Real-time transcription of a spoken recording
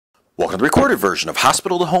Welcome to the recorded version of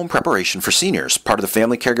Hospital to Home Preparation for Seniors, part of the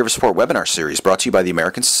Family Caregiver Support webinar series brought to you by the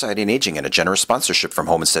American Society on Aging and a generous sponsorship from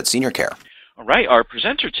Home Instead Senior Care. All right, our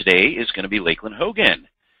presenter today is going to be Lakeland Hogan.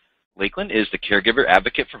 Lakeland is the caregiver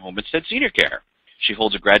advocate for Home Instead Senior Care. She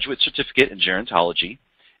holds a graduate certificate in gerontology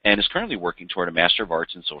and is currently working toward a Master of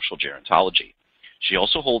Arts in Social Gerontology. She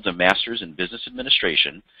also holds a Master's in Business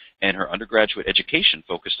Administration, and her undergraduate education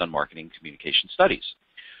focused on Marketing and Communication Studies.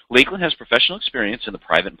 Lakeland has professional experience in the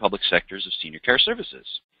private and public sectors of senior care services.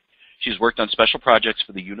 She's worked on special projects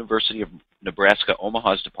for the University of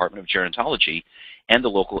Nebraska-Omaha's Department of Gerontology and the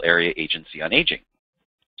local area agency on aging.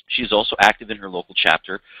 She is also active in her local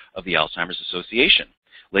chapter of the Alzheimer's Association.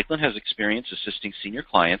 Lakeland has experience assisting senior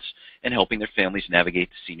clients and helping their families navigate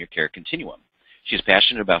the senior care continuum. She is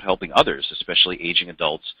passionate about helping others, especially aging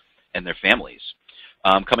adults and their families.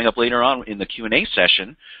 Coming up later on in the Q&A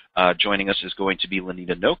session, joining us is going to be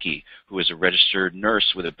Lenita Noki, who is a registered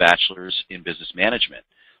nurse with a bachelor's in business management.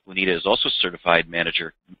 Lenita is also a certified managed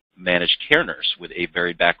care nurse with a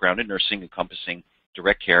varied background in nursing encompassing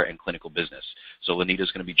direct care and clinical business. So Lenita is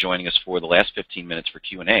going to be joining us for the last 15 minutes for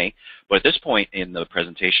Q&A. But at this point in the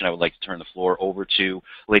presentation, I would like to turn the floor over to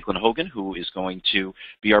Lakeland Hogan, who is going to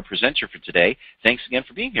be our presenter for today. Thanks again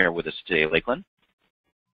for being here with us today, Lakeland.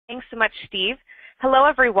 Thanks so much, Steve. Hello,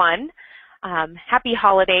 everyone. Happy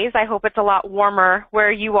holidays. I hope it's a lot warmer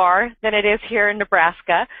where you are than it is here in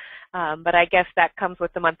Nebraska, but I guess that comes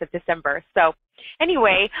with the month of December. So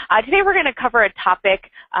anyway, today we're going to cover a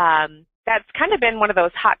topic that's kind of been one of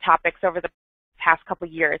those hot topics over the past couple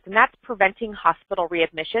of years, and that's preventing hospital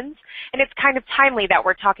readmissions. And it's kind of timely that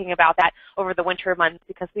we're talking about that over the winter months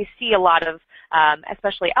because we see a lot of,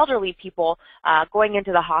 especially elderly people, going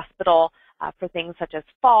into the hospital for things such as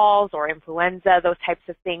falls or influenza, those types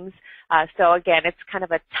of things. So again, it's kind of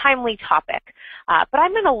a timely topic. But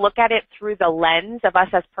I'm going to look at it through the lens of us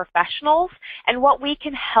as professionals and what we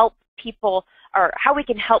can help people, or how we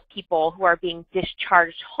can help people who are being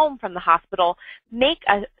discharged home from the hospital make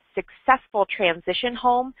a successful transition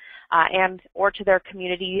home and or to their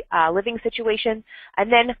community living situation,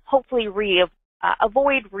 and then hopefully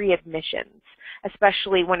avoid readmissions,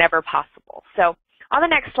 especially whenever possible. So on the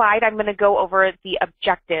next slide, I'm going to go over the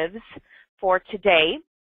objectives for today.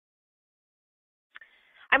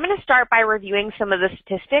 I'm going to start by reviewing some of the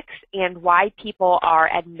statistics and why people are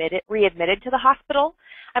readmitted to the hospital.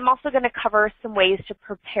 I'm also going to cover some ways to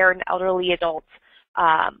prepare an elderly adult's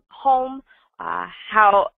home, I'm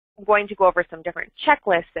going to go over some different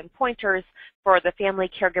checklists and pointers for the family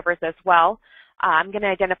caregivers as well. I'm going to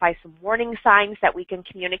identify some warning signs that we can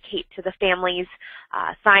communicate to the families,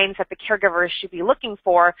 signs that the caregivers should be looking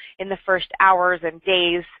for in the first hours and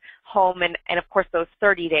days home, and of course those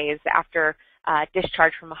 30 days after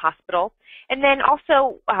discharge from a hospital. And then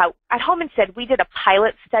also at Home Instead, we did a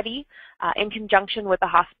pilot study in conjunction with the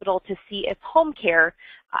hospital to see if home care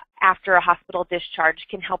after a hospital discharge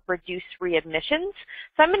can help reduce readmissions.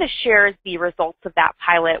 So I'm going to share the results of that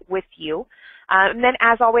pilot with you. And then,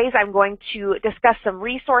 as always, I'm going to discuss some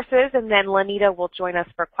resources, and then Lenita will join us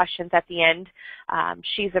for questions at the end.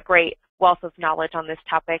 She's a great wealth of knowledge on this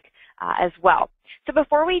topic as well. So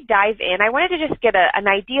before we dive in, I wanted to just get an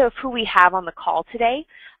idea of who we have on the call today.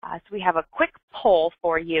 So we have a quick poll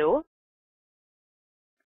for you.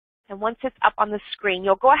 And once it's up on the screen,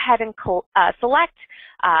 you'll go ahead and select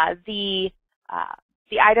the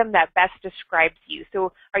item that best describes you.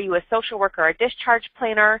 So are you a social worker, a discharge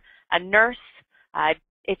planner, a nurse?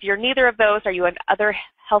 If you're neither of those, are you another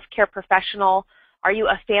healthcare professional? Are you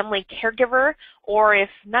a family caregiver? Or if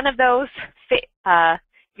none of those fit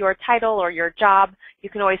your title or your job, you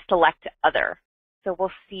can always select other. So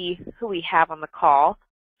we'll see who we have on the call.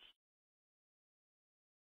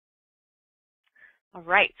 All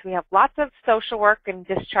right, so we have lots of social work and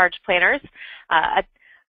discharge planners.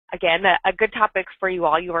 Again, a good topic for you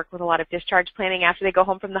all. You work with a lot of discharge planning after they go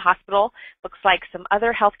home from the hospital. Looks like some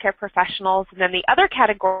other healthcare professionals. And then the other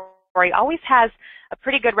category always has a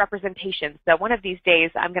pretty good representation. So one of these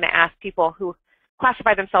days, I'm going to ask people who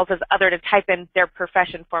classify themselves as other to type in their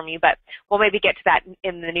profession for me, but we'll maybe get to that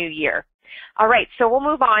in the new year. All right, so we'll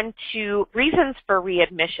move on to reasons for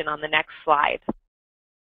readmission on the next slide.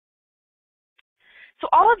 So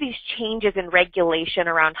all of these changes in regulation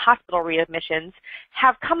around hospital readmissions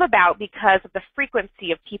have come about because of the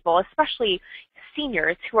frequency of people, especially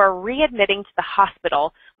seniors, who are readmitting to the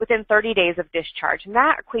hospital within 30 days of discharge. And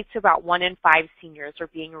that equates to about 1 in 5 seniors are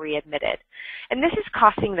being readmitted. And this is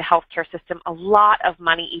costing the healthcare system a lot of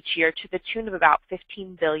money each year to the tune of about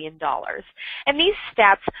 $15 billion. And these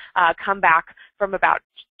stats come back from about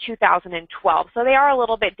 2012. So they are a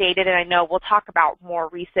little bit dated, and I know we'll talk about more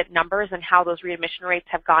recent numbers and how those readmission rates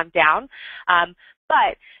have gone down.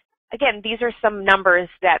 But again, these are some numbers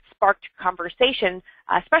that sparked conversation,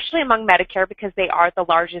 especially among Medicare, because they are the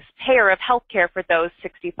largest payer of health care for those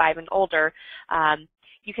 65 and older.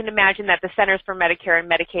 You can imagine that the Centers for Medicare and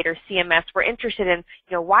Medicaid, or CMS, were interested in,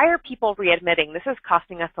 why are people readmitting? This is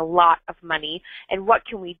costing us a lot of money, and what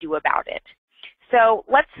can we do about it? So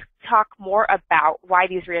let's talk more about why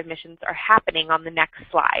these readmissions are happening on the next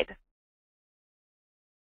slide.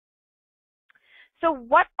 So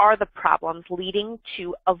what are the problems leading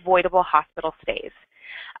to avoidable hospital stays?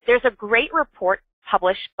 There's a great report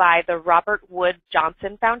published by the Robert Wood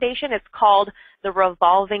Johnson Foundation. It's called The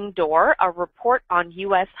Revolving Door, a report on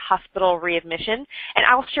U.S. hospital readmission. And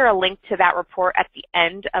I'll share a link to that report at the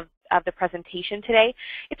end of the presentation today.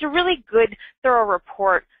 It's a really good, thorough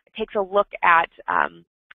report. It takes a look at,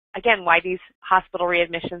 again, why these hospital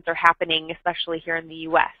readmissions are happening, especially here in the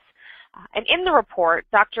U.S. And in the report,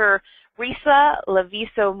 Dr. Risa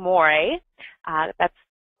Leviso-More, that's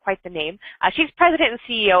quite the name, she's president and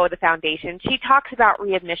CEO of the foundation. She talks about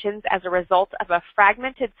readmissions as a result of a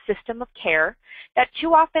fragmented system of care that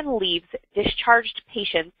too often leaves discharged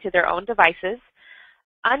patients to their own devices,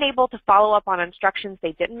 unable to follow up on instructions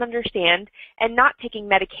they didn't understand, and not taking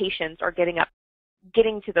medications or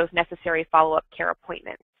getting to those necessary follow-up care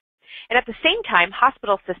appointments. And at the same time,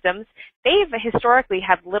 hospital systems, they've historically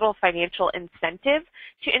had little financial incentive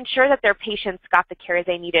to ensure that their patients got the care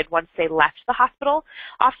they needed once they left the hospital.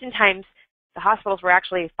 Oftentimes, the hospitals were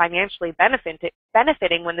actually financially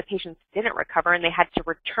benefiting when the patients didn't recover and they had to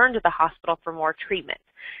return to the hospital for more treatment.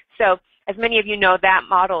 So, as many of you know, that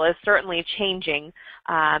model is certainly changing,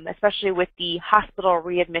 especially with the hospital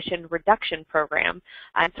readmission reduction program.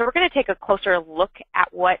 So we're going to take a closer look at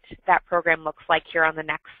what that program looks like here on the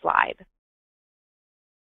next slide.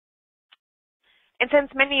 And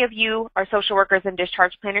since many of you are social workers and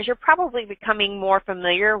discharge planners, you're probably becoming more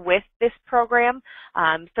familiar with this program.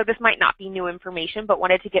 So this might not be new information, but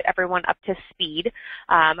wanted to get everyone up to speed.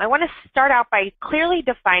 I want to start out by clearly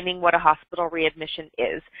defining what a hospital readmission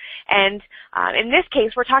is. And in this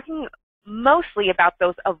case, we're talking mostly about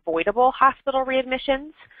those avoidable hospital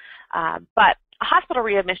readmissions. But a hospital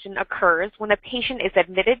readmission occurs when a patient is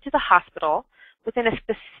admitted to the hospital within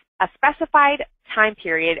a specified time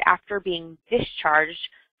period after being discharged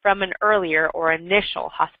from an earlier or initial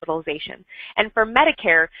hospitalization. And for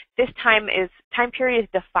Medicare, this time period is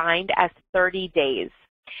defined as 30 days.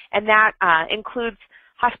 And that includes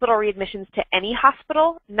hospital readmissions to any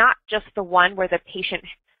hospital, not just the one where the patient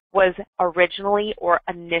was originally or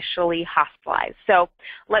initially hospitalized. So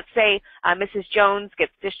let's say Mrs. Jones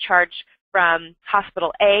gets discharged from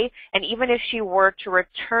Hospital A, and even if she were to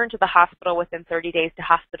return to the hospital within 30 days to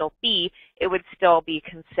Hospital B, it would still be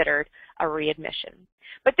considered a readmission.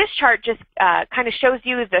 But this chart just kind of shows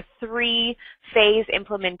you the three-phase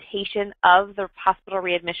implementation of the hospital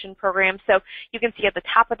readmission program. So you can see at the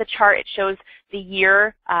top of the chart, it shows the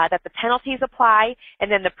year that the penalties apply, and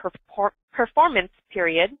then the performance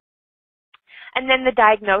period, and then the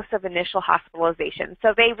diagnosis of initial hospitalization.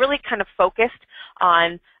 So they really kind of focused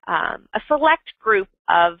on a select group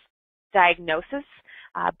of diagnoses,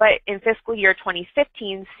 but in fiscal year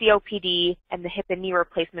 2015, COPD and the hip and knee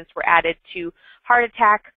replacements were added to heart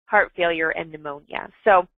attack, heart failure, and pneumonia.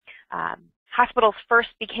 So hospitals first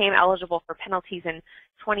became eligible for penalties in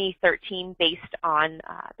 2013 based on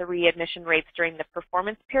the readmission rates during the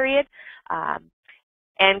performance period.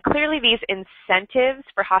 And clearly these incentives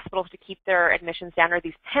for hospitals to keep their admissions down, or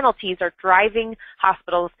these penalties, are driving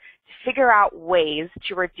hospitals to figure out ways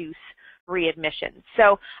to reduce readmissions.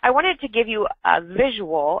 So I wanted to give you a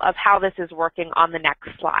visual of how this is working on the next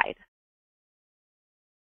slide.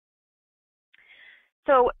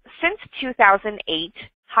 So since 2008,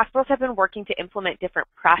 hospitals have been working to implement different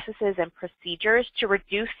processes and procedures to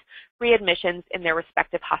reduce readmissions in their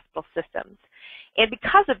respective hospital systems. And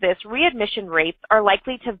because of this, readmission rates are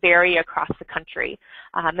likely to vary across the country.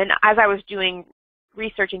 And as I was doing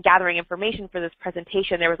research and gathering information for this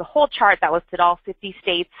presentation, there was a whole chart that listed all 50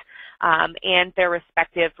 states and their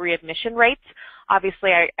respective readmission rates.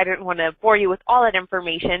 Obviously, I didn't want to bore you with all that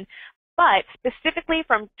information, but specifically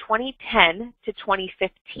from 2010 to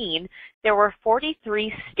 2015, there were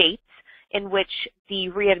 43 states in which the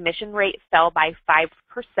readmission rate fell by 5%,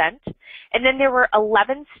 and then there were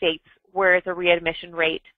 11 states where the readmission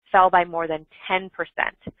rate fell by more than 10%.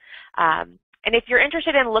 And if you're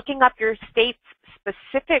interested in looking up your state's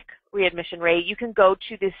specific readmission rate, you can go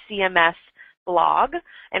to the CMS blog,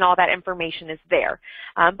 and all that information is there.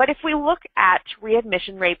 But if we look at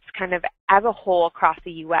readmission rates kind of as a whole across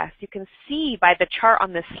the U.S., you can see by the chart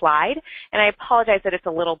on this slide, and I apologize that it's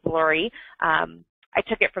a little blurry. I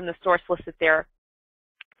took it from the source listed there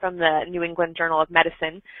from the New England Journal of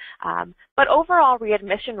Medicine. But overall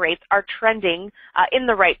readmission rates are trending in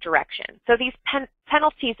the right direction. So these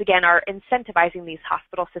penalties, again, are incentivizing these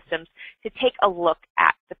hospital systems to take a look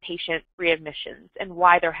at the patient readmissions and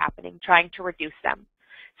why they're happening, trying to reduce them.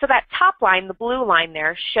 So that top line, the blue line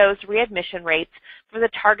there, shows readmission rates for the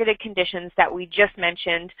targeted conditions that we just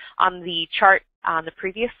mentioned on the chart on the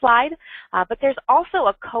previous slide. But there's also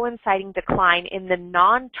a coinciding decline in the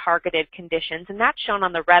non-targeted conditions, and that's shown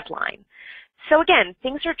on the red line. So again,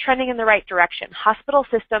 things are trending in the right direction. Hospital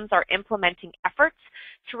systems are implementing efforts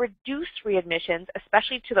to reduce readmissions,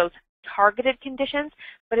 especially to those targeted conditions,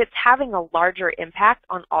 but it's having a larger impact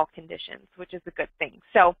on all conditions, which is a good thing.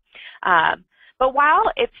 So, but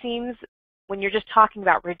while it seems, when you're just talking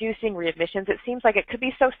about reducing readmissions, it seems like it could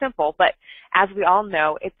be so simple, but as we all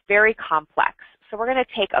know, it's very complex. So we're going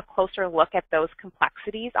to take a closer look at those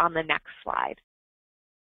complexities on the next slide.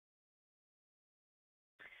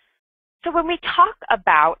 So when we talk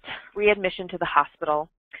about readmission to the hospital,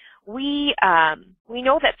 we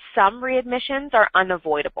know that some readmissions are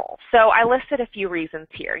unavoidable. So I listed a few reasons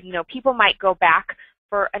here. You know, people might go back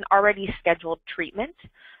for an already scheduled treatment.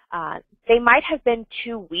 They might have been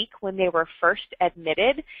too weak when they were first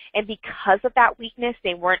admitted, and because of that weakness,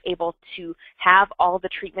 they weren't able to have all the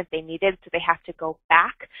treatment they needed, so they have to go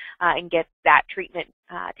back and get that treatment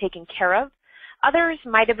taken care of. Others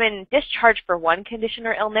might have been discharged for one condition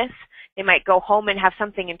or illness. They might go home and have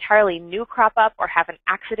something entirely new crop up or have an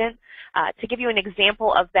accident. To give you an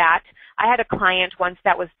example of that, I had a client once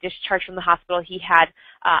that was discharged from the hospital. He had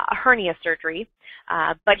a hernia surgery,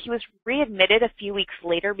 but he was readmitted a few weeks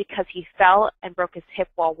later because he fell and broke his hip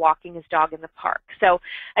while walking his dog in the park. So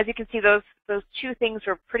as you can see, those two things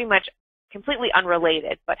were pretty much completely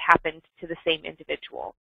unrelated, but happened to the same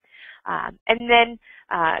individual. And then,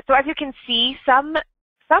 so as you can see, some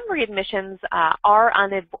readmissions are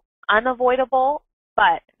unavoidable,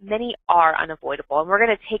 but many are unavoidable. And we're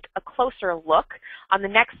going to take a closer look on the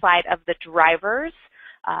next slide of the drivers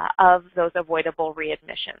of those avoidable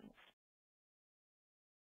readmissions.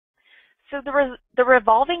 So the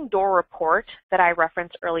revolving door report that I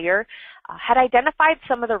referenced earlier had identified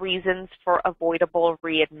some of the reasons for avoidable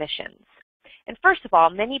readmissions. And first of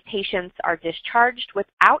all, many patients are discharged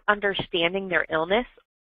without understanding their illness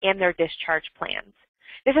and their discharge plans.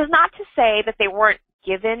 This is not to say that they weren't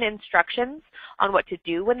given instructions on what to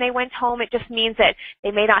do when they went home. It just means that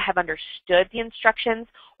they may not have understood the instructions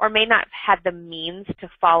or may not have had the means to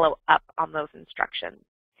follow up on those instructions.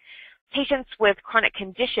 Patients with chronic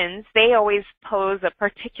conditions, they always pose a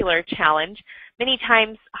particular challenge. Many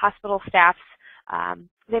times hospital staffs,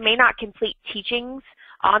 they may not complete teachings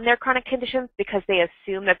on their chronic conditions because they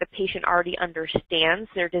assume that the patient already understands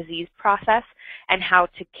their disease process and how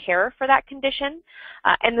to care for that condition.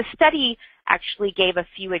 And the study actually gave a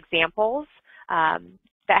few examples that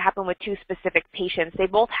happened with two specific patients. They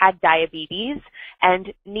both had diabetes,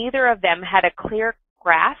 and neither of them had a clear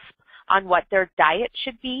grasp on what their diet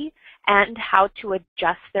should be and how to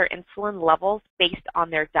adjust their insulin levels based on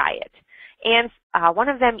their diet. And one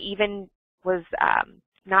of them even was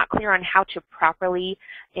not clear on how to properly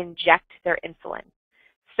inject their insulin.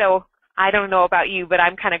 So I don't know about you, but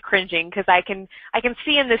I'm kind of cringing because I can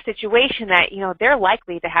see in this situation that, you know, they're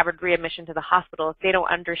likely to have a readmission to the hospital if they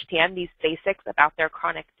don't understand these basics about their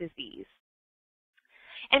chronic disease.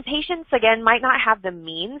 And patients, again, might not have the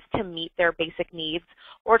means to meet their basic needs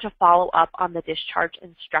or to follow up on the discharge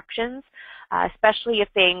instructions, especially if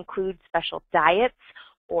they include special diets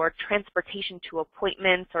or transportation to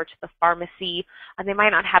appointments or to the pharmacy, and they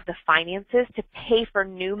might not have the finances to pay for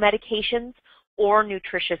new medications or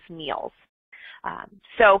nutritious meals.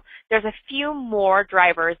 So there's a few more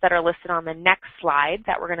drivers that are listed on the next slide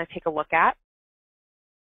that we're going to take a look at.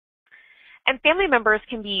 And family members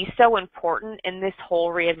can be so important in this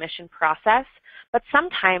whole readmission process, but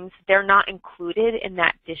sometimes they're not included in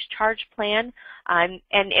that discharge plan. And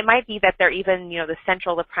it might be that they're even, you know,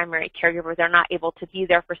 the primary caregiver, they're not able to be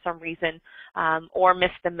there for some reason or miss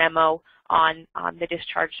the memo on the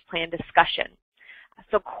discharge plan discussion.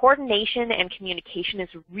 So coordination and communication is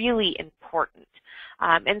really important.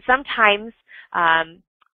 And sometimes,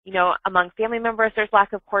 you know, among family members, there's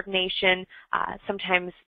lack of coordination.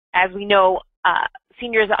 Sometimes, as we know,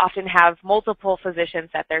 seniors often have multiple physicians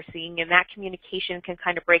that they're seeing, and that communication can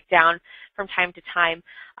kind of break down from time to time,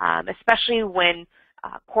 especially when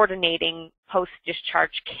coordinating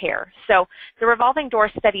post-discharge care. So the revolving door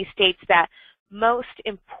study states that most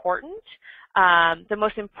important. The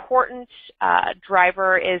most important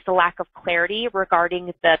driver is the lack of clarity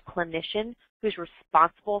regarding the clinician who's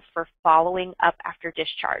responsible for following up after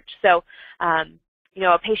discharge. So, you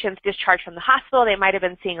know, a patient's discharged from the hospital, they might have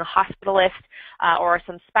been seeing a hospitalist or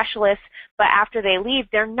some specialist, but after they leave,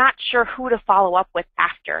 they're not sure who to follow up with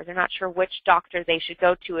after. They're not sure which doctor they should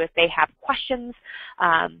go to if they have questions.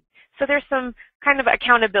 So there's some kind of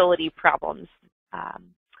accountability problems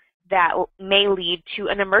that may lead to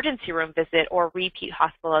an emergency room visit or repeat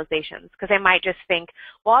hospitalizations, because they might just think,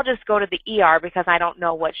 well, I'll just go to the ER because I don't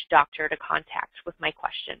know which doctor to contact with my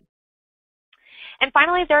question. And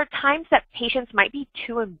finally, there are times that patients might be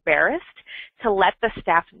too embarrassed to let the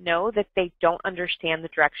staff know that they don't understand the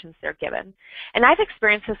directions they're given. And I've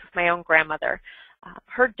experienced this with my own grandmother.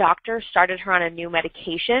 Her doctor started her on a new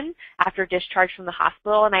medication after discharge from the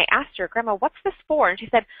hospital, and I asked her, Grandma, what's this for? And she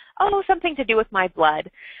said, oh, something to do with my blood.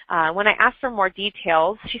 When I asked for more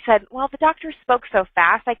details, she said, well, the doctor spoke so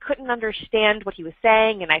fast, I couldn't understand what he was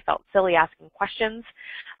saying, and I felt silly asking questions.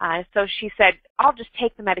 So she said, I'll just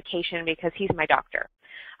take the medication because he's my doctor.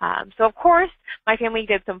 So of course, my family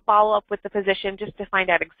did some follow-up with the physician just to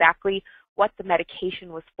find out exactly what the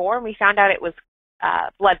medication was for, and we found out it was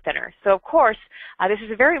blood thinner. So of course, this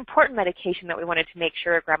is a very important medication that we wanted to make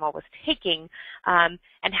sure Grandma was taking, and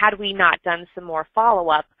had we not done some more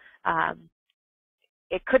follow-up,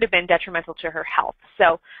 it could have been detrimental to her health.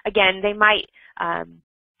 So again, they might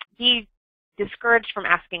be discouraged from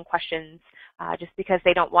asking questions just because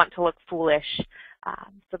they don't want to look foolish.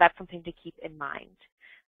 So that's something to keep in mind.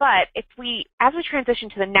 But as we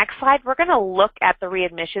transition to the next slide, we're going to look at the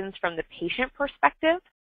readmissions from the patient perspective.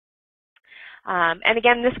 And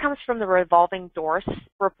again, this comes from the Revolving Doors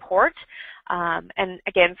report, and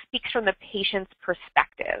again, speaks from the patient's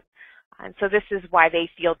perspective. And so this is why they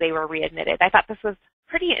feel they were readmitted. I thought this was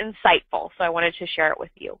pretty insightful, so I wanted to share it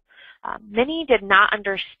with you. Many did not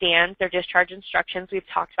understand their discharge instructions. We've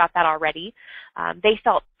talked about that already. They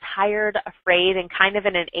felt tired, afraid, and kind of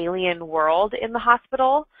in an alien world in the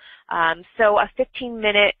hospital. So a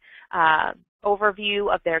 15-minute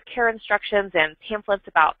overview of their care instructions and pamphlets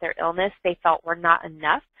about their illness they felt were not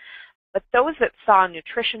enough. But those that saw a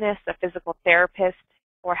nutritionist, a physical therapist,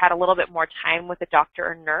 or had a little bit more time with a doctor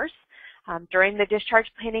or nurse during the discharge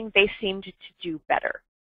planning, they seemed to do better.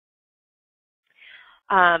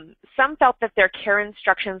 Some felt that their care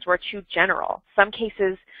instructions were too general. Some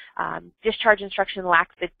cases, discharge instruction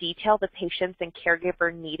lacked the detail the patients and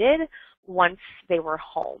caregiver needed once they were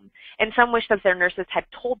home. And some wished that their nurses had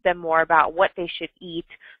told them more about what they should eat,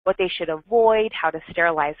 what they should avoid, how to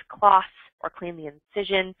sterilize cloths or clean the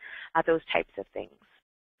incision, those types of things.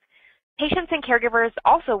 Patients and caregivers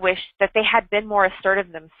also wished that they had been more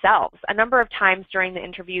assertive themselves. A number of times during the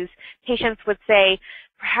interviews, patients would say,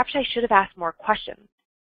 perhaps I should have asked more questions.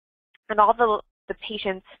 And although the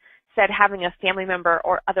patients said having a family member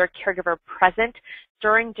or other caregiver present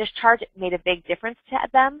during discharge made a big difference to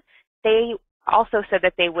them, they also said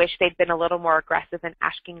that they wish they'd been a little more aggressive in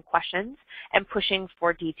asking questions and pushing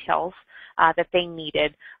for details that they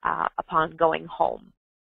needed upon going home.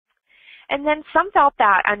 And then some felt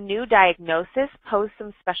that a new diagnosis posed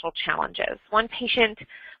some special challenges. One patient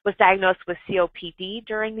was diagnosed with COPD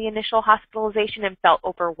during the initial hospitalization and felt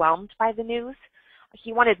overwhelmed by the news.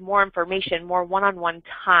 He wanted more information, more one-on-one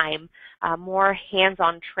time, more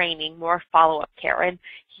hands-on training, more follow-up care, and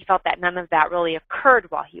he felt that none of that really occurred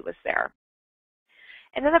while he was there.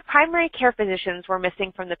 And then the primary care physicians were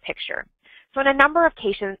missing from the picture. So in a number of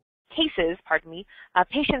cases,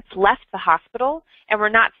 patients left the hospital and were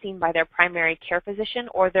not seen by their primary care physician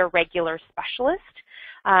or their regular specialist.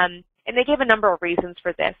 And they gave a number of reasons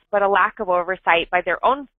for this, but a lack of oversight by their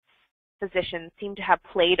own physicians seemed to have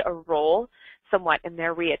played a role somewhat in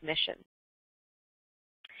their readmission.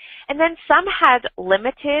 And then some had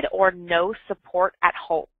limited or no support at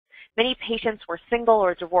home. Many patients were single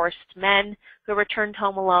or divorced men who returned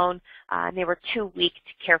home alone, and they were too weak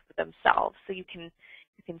to care for themselves. So you can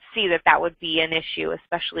see that that would be an issue,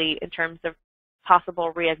 especially in terms of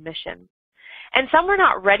possible readmission. And some were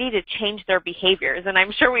not ready to change their behaviors, and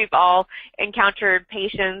I'm sure we've all encountered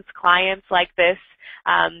patients, clients like this.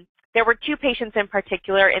 There were 2 patients in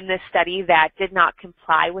particular in this study that did not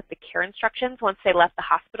comply with the care instructions once they left the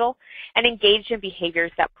hospital and engaged in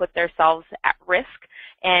behaviors that put themselves at risk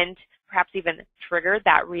and perhaps even triggered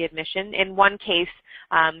that readmission. In one case,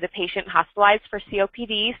 the patient hospitalized for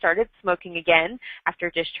COPD started smoking again after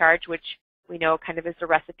discharge, which we know kind of is a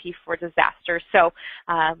recipe for disaster. So,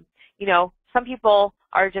 you know, some people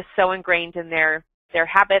are just so ingrained in their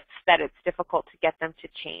habits that it's difficult to get them to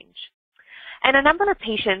change. And a number of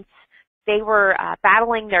patients they were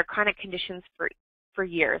battling their chronic conditions for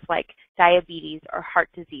years, like diabetes or heart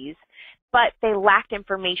disease, but they lacked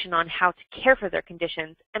information on how to care for their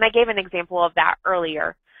conditions. And I gave an example of that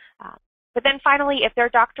earlier. But then finally, if their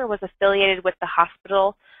doctor was affiliated with the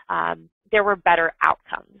hospital, there were better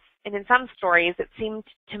outcomes. And in some stories, it seemed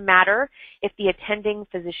to matter if the attending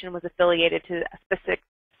physician was affiliated to a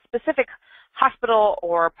specific hospital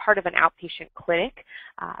or part of an outpatient clinic.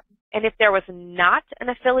 And if there was not an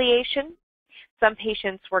affiliation, some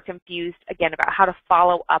patients were confused, again, about how to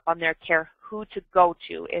follow up on their care, who to go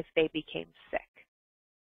to if they became sick.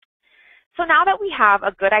 So now that we have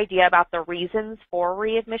a good idea about the reasons for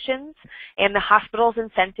readmissions and the hospital's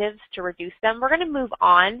incentives to reduce them, we're going to move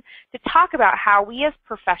on to talk about how we as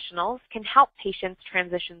professionals can help patients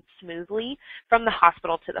transition smoothly from the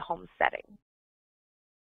hospital to the home setting.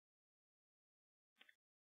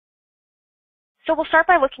 So we'll start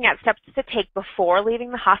by looking at steps to take before leaving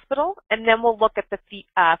the hospital, and then we'll look at the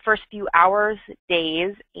first few hours,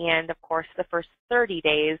 days, and of course the first 30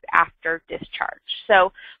 days after discharge.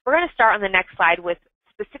 So we're going to start on the next slide with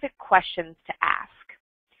specific questions to ask.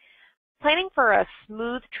 Planning for a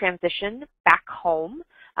smooth transition back home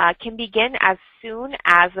can begin as soon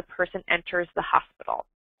as the person enters the hospital.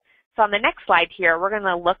 So on the next slide here, we're going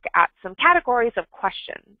to look at some categories of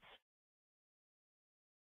questions.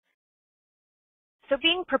 So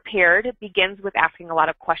being prepared begins with asking a lot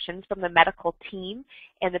of questions from the medical team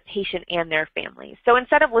and the patient and their family. So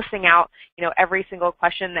instead of listing out, every single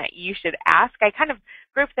question that you should ask, I kind of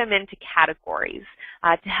group them into categories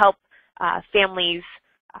to help families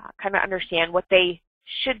kind of understand what they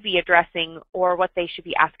should be addressing or what they should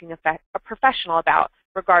be asking a professional about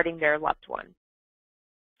regarding their loved one.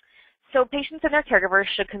 So patients and their caregivers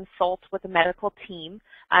should consult with a medical team,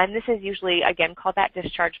 and this is usually, again, called that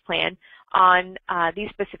discharge plan, on these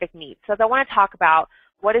specific needs. So they'll want to talk about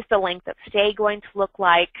what is the length of stay going to look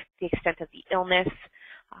like, the extent of the illness.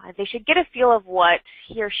 They should get a feel of what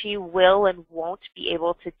he or she will and won't be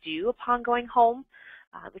able to do upon going home.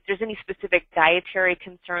 If there's any specific dietary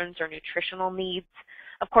concerns or nutritional needs.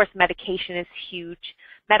 Of course, medication is huge.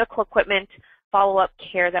 Medical equipment, follow-up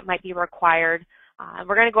care that might be required.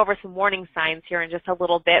 We're going to go over some warning signs here in just a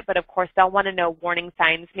little bit, but of course they'll want to know warning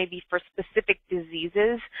signs maybe for specific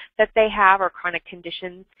diseases that they have or chronic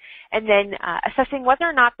conditions, and then assessing whether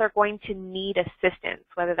or not they're going to need assistance,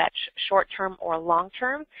 whether that's short-term or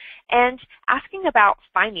long-term, and asking about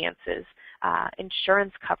finances,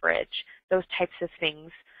 insurance coverage, those types of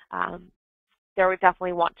things. They would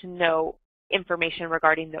definitely want to know information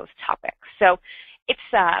regarding those topics. So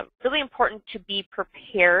it's really important to be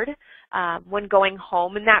prepared when going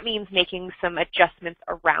home, and that means making some adjustments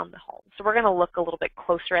around the home. So we're going to look a little bit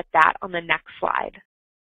closer at that on the next slide.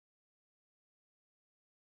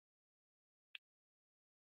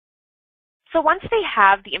 So once they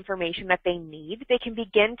have the information that they need, they can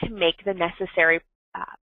begin to make the necessary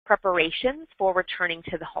preparations for returning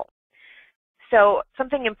to the home. So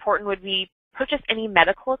something important would be purchase any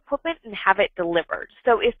medical equipment and have it delivered.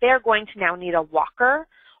 So if they're going to now need a walker,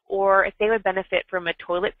 or if they would benefit from a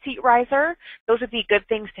toilet seat riser, those would be good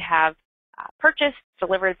things to have purchased,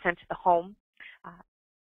 delivered, sent to the home.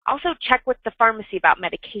 Also check with the pharmacy about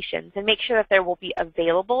medications and make sure that they will be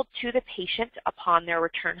available to the patient upon their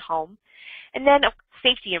return home. And then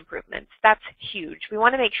safety improvements, that's huge. We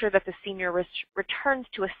want to make sure that the senior returns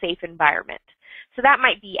to a safe environment. So that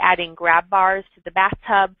might be adding grab bars to the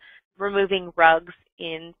bathtub, removing rugs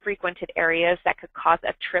in frequented areas that could cause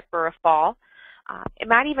a trip or a fall. It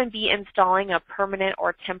might even be installing a permanent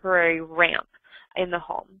or temporary ramp in the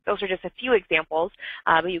home. Those are just a few examples,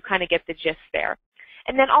 but you kind of get the gist there.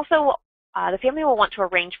 And then also, the family will want to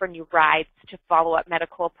arrange for new rides to follow up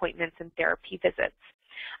medical appointments and therapy visits.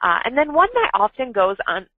 And then one that often goes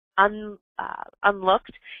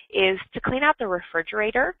unlooked is to clean out the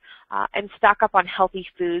refrigerator and stock up on healthy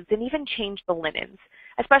foods and even change the linens,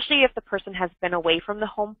 especially if the person has been away from the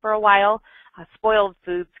home for a while. Spoiled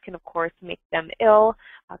foods can, of course, make them ill,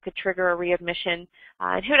 could trigger a readmission.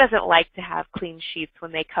 And who doesn't like to have clean sheets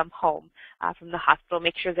when they come home from the hospital?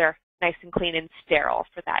 Make sure they're nice and clean and sterile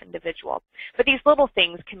for that individual. But these little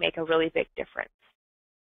things can make a really big difference.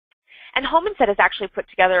 And Home Instead has actually put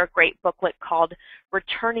together a great booklet called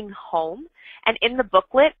Returning Home. And in the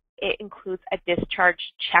booklet, it includes a discharge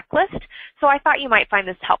checklist. So I thought you might find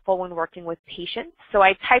this helpful when working with patients. So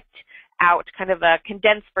I typed out kind of a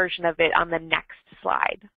condensed version of it on the next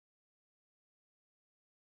slide.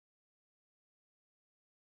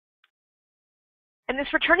 And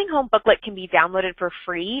this Returning Home booklet can be downloaded for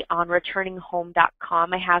free on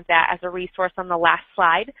returninghome.com. I have that as a resource on the last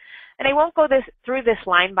slide. And I won't go through this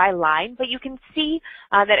line by line, but you can see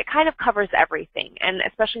that it kind of covers everything, and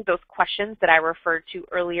especially those questions that I referred to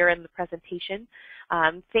earlier in the presentation.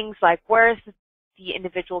 Things like, where is the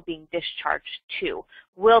individual being discharged to?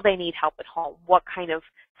 Will they need help at home? What kind of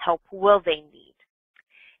help will they need?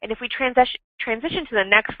 And if we transition to the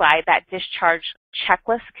next slide, that discharge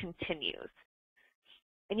checklist continues.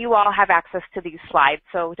 And you all have access to these slides,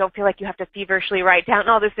 so don't feel like you have to feverishly write down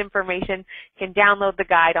all this information. You can download the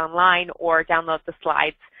guide online or download the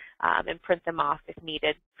slides and print them off if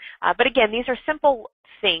needed. But again, these are simple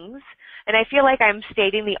things, and I feel like I'm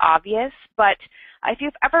stating the obvious, but if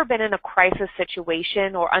you've ever been in a crisis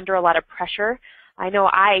situation or under a lot of pressure, I know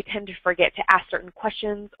I tend to forget to ask certain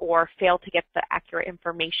questions or fail to get the accurate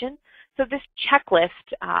information. So this checklist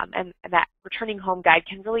and that Returning Home guide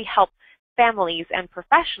can really help families and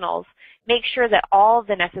professionals make sure that all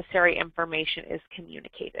the necessary information is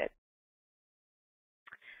communicated.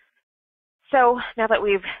 So now that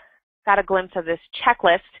we've got a glimpse of this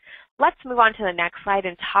checklist, let's move on to the next slide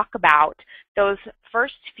and talk about those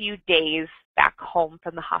first few days back home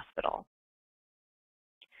from the hospital.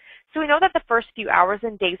 So we know that the first few hours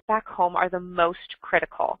and days back home are the most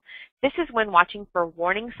critical. This is when watching for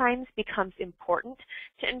warning signs becomes important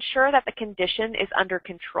to ensure that the condition is under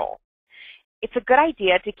control. It's a good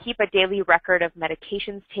idea to keep a daily record of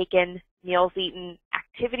medications taken, meals eaten,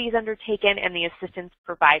 activities undertaken, and the assistance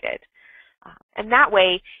provided. And that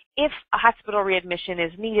way, if a hospital readmission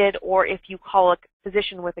is needed, or if you call a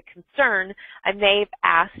physician with a concern and they've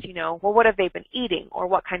asked, well, what have they been eating, or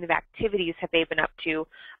what kind of activities have they been up to?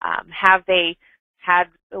 Have they had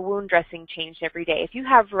the wound dressing changed every day? If you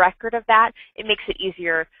have record of that, it makes it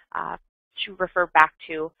easier to refer back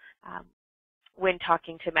to when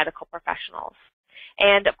talking to medical professionals.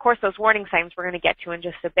 And of course, those warning signs we're going to get to in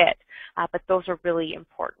just a bit, but those are really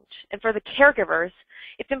important. And for the caregivers,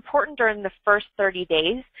 it's important during the first 30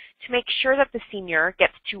 days to make sure that the senior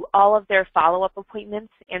gets to all of their follow-up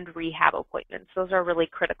appointments and rehab appointments. Those are really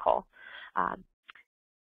critical.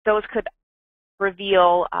 Those could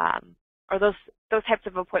reveal, or those types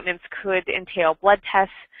of appointments could entail blood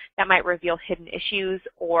tests that might reveal hidden issues,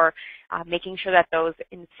 or making sure that those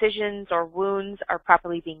incisions or wounds are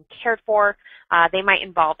properly being cared for. They might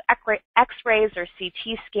involve x-rays or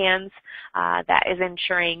CT scans that is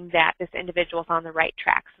ensuring that this individual is on the right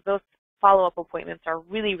track. So those follow-up appointments are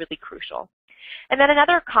really, really crucial. And then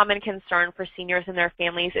another common concern for seniors and their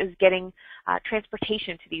families is getting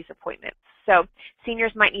transportation to these appointments. So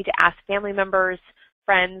seniors might need to ask family members,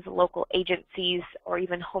 friends, local agencies, or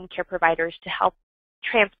even home care providers to help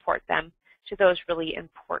transport them to those really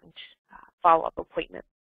important follow-up appointments.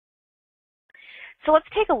 So let's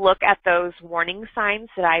take a look at those warning signs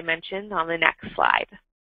that I mentioned on the next slide.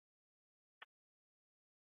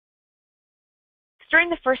 During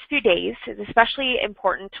the first few days, it's especially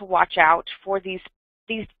important to watch out for these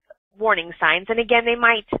warning signs. And again, they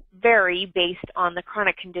might vary based on the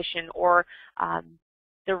chronic condition or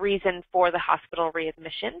the reason for the hospital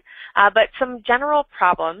readmission. But some general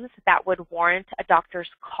problems that would warrant a doctor's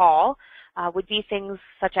call would be things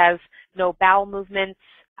such as no bowel movements,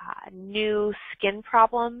 new skin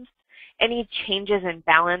problems, any changes in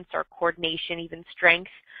balance or coordination, even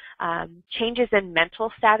strength, changes in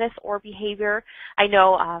mental status or behavior. I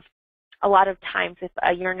know a lot of times if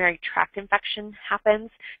a urinary tract infection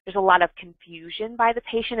happens, there's a lot of confusion by the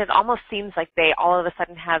patient. It almost seems like they all of a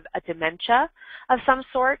sudden have a dementia of some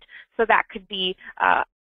sort. So that could be,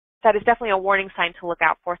 that is definitely a warning sign to look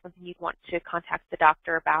out for, something you'd want to contact the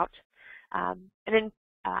doctor about. And then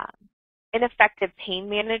ineffective pain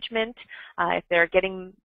management, if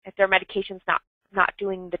their medication's not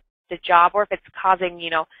doing the job, or if it's causing,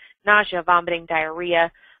 nausea, vomiting,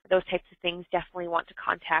 diarrhea, those types of things, definitely want to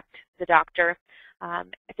contact the doctor.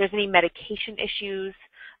 If there's any medication issues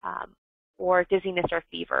or dizziness or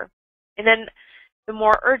fever. And then the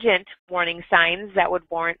more urgent warning signs that would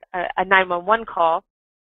warrant a 911 call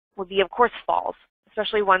would be, of course, falls,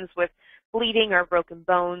 especially ones with bleeding or broken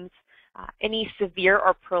bones, any severe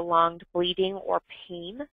or prolonged bleeding or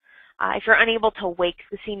pain. If you're unable to wake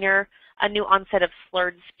the senior, a new onset of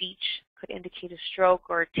slurred speech could indicate a stroke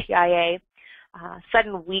or TIA.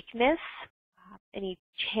 Sudden weakness, any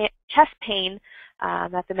chest pain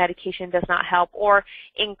that the medication does not help, or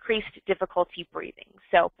increased difficulty breathing.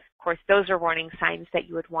 So, of course, those are warning signs that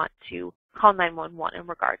you would want to call 911 in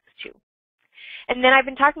regards to. And then I've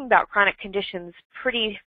been talking about chronic conditions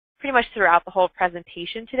pretty much throughout the whole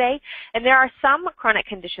presentation today, and there are some chronic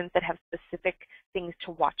conditions that have specific things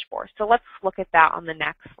to watch for. So let's look at that on the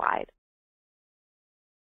next slide.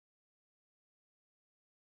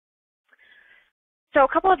 So a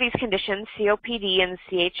couple of these conditions, COPD and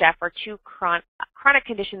CHF, are two chronic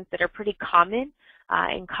conditions that are pretty common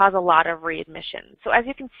and cause a lot of readmissions. So as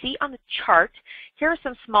you can see on the chart, here are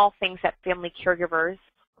some small things that family caregivers,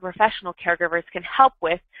 professional caregivers can help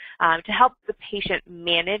with to help the patient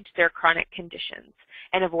manage their chronic conditions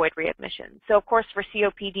and avoid readmission. So of course for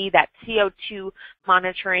COPD, that CO2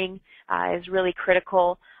 monitoring is really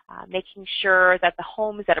critical, making sure that the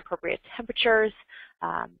home is at appropriate temperatures.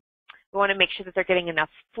 We want to make sure that they're getting enough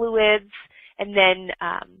fluids, and then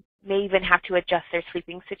may even have to adjust their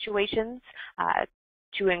sleeping situations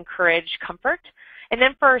to encourage comfort. And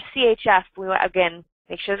then for CHF, we want, again,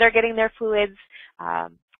 make sure they're getting their fluids,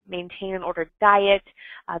 maintain an ordered diet.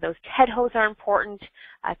 Those TED hose are important.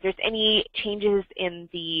 If there's any changes in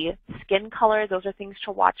the skin color, those are things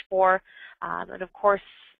to watch for. And of course,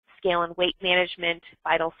 scale and weight management,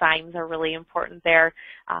 vital signs are really important there,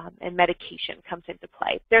 and medication comes into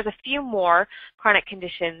play. There's a few more chronic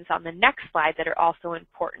conditions on the next slide that are also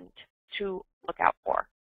important to look out for.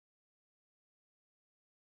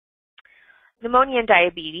 Pneumonia and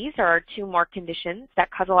diabetes are two more conditions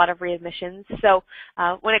that cause a lot of readmissions. So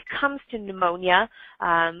when it comes to pneumonia,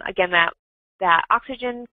 again, that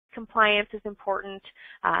oxygen compliance is important,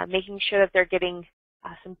 making sure that they're getting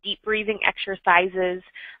some deep breathing exercises,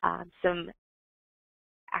 some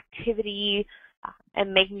activity,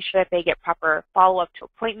 and making sure that they get proper follow-up to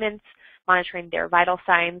appointments, monitoring their vital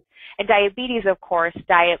signs. And diabetes, of course,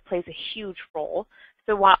 diet plays a huge role.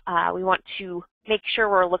 So we want to make sure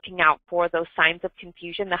we're looking out for those signs of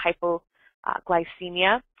confusion, the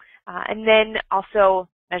hypoglycemia, and then also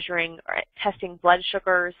measuring or testing blood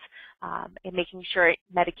sugars, and making sure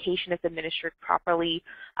medication is administered properly,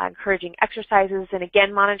 encouraging exercises, and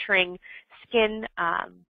again monitoring skin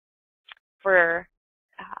for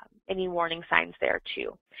any warning signs there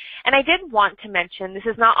too. And I did want to mention, this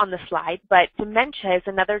is not on the slide, but dementia is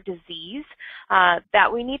another disease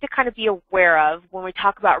that we need to kind of be aware of when we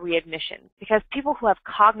talk about readmission, because people who have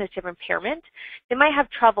cognitive impairment, they might have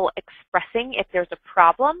trouble expressing if there's a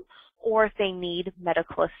problem or if they need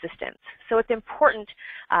medical assistance. So it's important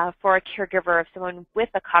for a caregiver of someone with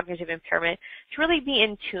a cognitive impairment to really be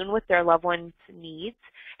in tune with their loved one's needs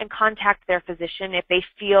and contact their physician if they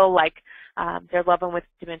feel like their loved one with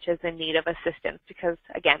dementia is in need of assistance, because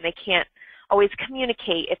again, they can't always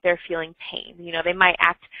communicate if they're feeling pain. You know, they might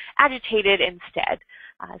act agitated instead.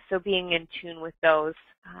 So being in tune with those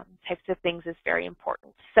types of things is very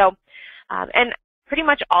important. So, and pretty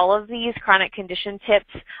much all of these chronic condition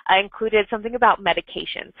tips included something about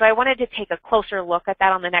medication. So I wanted to take a closer look at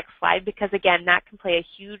that on the next slide, because again, that can play a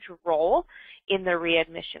huge role in the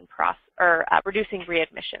readmission process, or reducing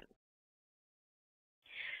readmission.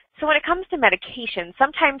 So when it comes to medication,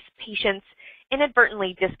 sometimes patients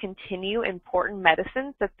inadvertently discontinue important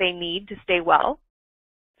medicines that they need to stay well.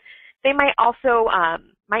 They might also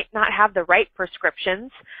might not have the right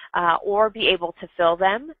prescriptions or be able to fill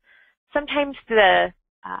them. Sometimes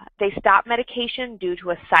they stop medication due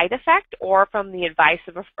to a side effect or from the advice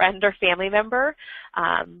of a friend or family member.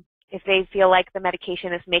 If they feel like the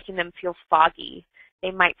medication is making them feel foggy,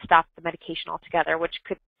 they might stop the medication altogether, which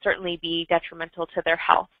could certainly be detrimental to their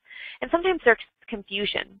health. And sometimes there's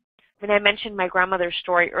confusion. When I mentioned my grandmother's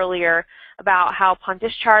story earlier about how upon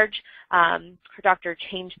discharge, her doctor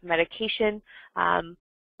changed the medication,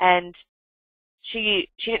 and she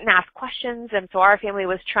didn't ask questions, and so our family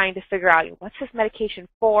was trying to figure out, what's this medication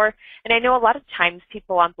for? And I know a lot of times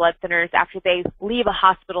people on blood thinners, after they leave a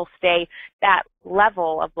hospital stay, that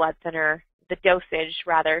level of blood thinner, the dosage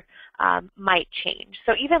rather, might change.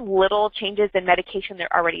 So even little changes in medication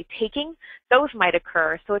they're already taking, those might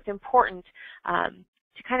occur. So it's important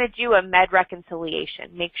to kind of do a med reconciliation,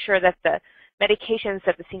 make sure that the medications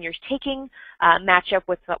that the senior's taking match up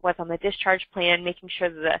with what's on the discharge plan, making sure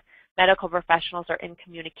that the medical professionals are in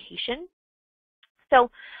communication. So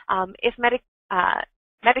if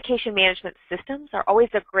medication management systems are always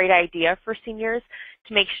a great idea for seniors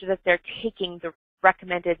to make sure that they're taking the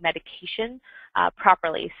recommended medication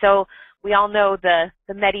properly. So we all know the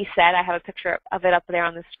MediSet. I have a picture of it up there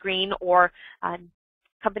on the screen, or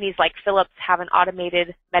companies like Philips have an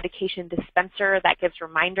automated medication dispenser that gives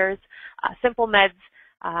reminders. Simple Meds,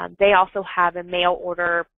 they also have a mail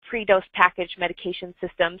order pre-dose package medication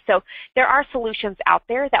system. So there are solutions out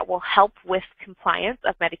there that will help with compliance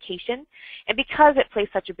of medication. And because it plays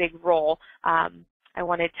such a big role, I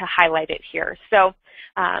wanted to highlight it here. So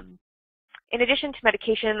in addition to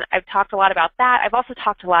medication, I've talked a lot about that. I've also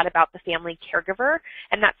talked a lot about the family caregiver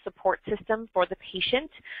and that support system for the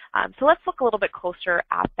patient. So let's look a little bit closer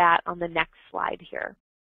at that on the next slide here.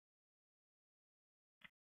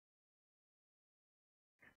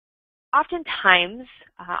 Oftentimes,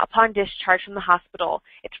 upon discharge from the hospital,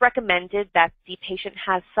 it's recommended that the patient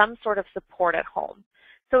has some sort of support at home.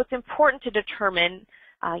 So it's important to determine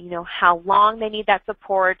how long they need that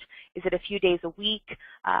support. Is it a few days a week,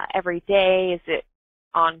 every day? Is it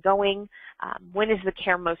ongoing? When is the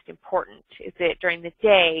care most important? Is it during the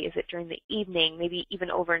day? Is it during the evening? Maybe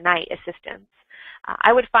even overnight assistance?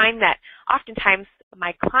 I would find that oftentimes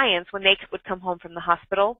my clients, when they would come home from the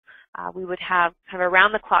hospital, we would have kind of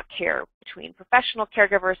around-the-clock care between professional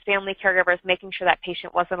caregivers, family caregivers, making sure that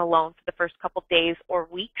patient wasn't alone for the first couple days or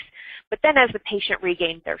weeks. But then as the patient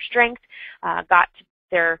regained their strength, got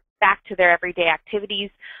back to their everyday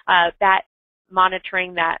activities, that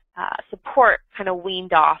monitoring, that support kind of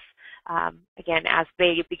weaned off, again, as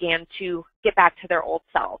they began to get back to their old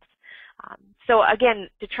selves. So again,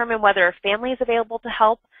 determine whether a family is available to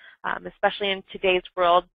help, especially in today's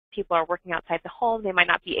world. People are working outside the home. They might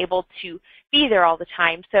not be able to be there all the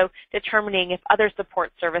time. So determining if other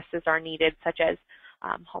support services are needed, such as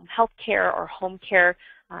home health care or home care,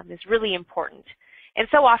 is really important. And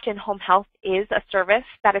so often home health is a service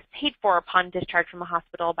that is paid for upon discharge from a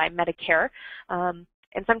hospital by Medicare.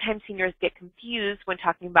 And sometimes seniors get confused when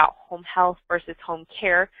talking about home health versus home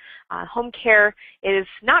care. Home care is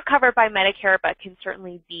not covered by Medicare, but can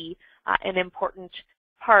certainly be an important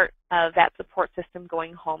part of that support system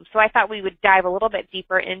going home. So I thought we would dive a little bit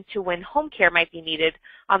deeper into when home care might be needed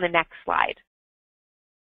on the next slide.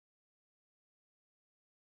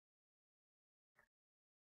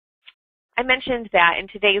 I mentioned that in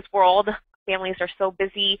today's world, families are so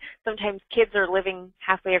busy. Sometimes kids are living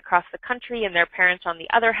halfway across the country and their parents on the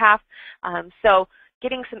other half. So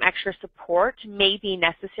getting some extra support may be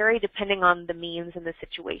necessary depending on the means and the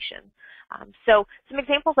situation. So some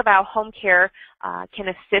examples of how home care can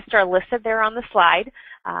assist are listed there on the slide.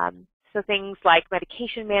 So things like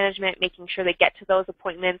medication management, making sure they get to those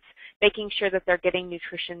appointments, making sure that they're getting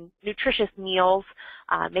nutritious meals,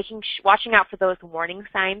 watching out for those warning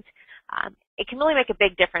signs. It can really make a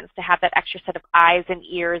big difference to have that extra set of eyes and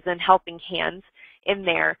ears and helping hands in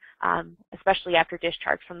there, especially after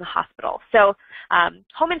discharge from the hospital. So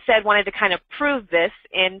Home Instead wanted to kind of prove this,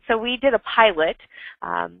 and so we did a pilot,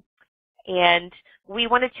 and we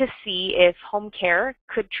wanted to see if home care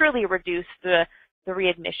could truly reduce the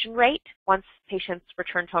readmission rate once patients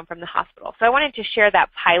returned home from the hospital. So I wanted to share that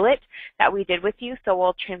pilot that we did with you, so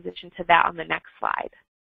we'll transition to that on the next slide.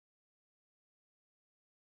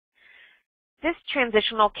 This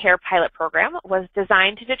transitional care pilot program was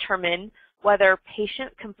designed to determine whether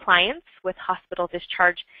patient compliance with hospital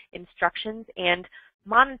discharge instructions and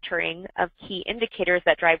monitoring of key indicators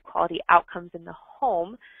that drive quality outcomes in the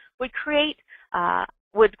home would correlate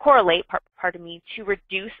to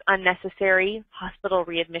reduce unnecessary hospital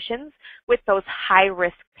readmissions with those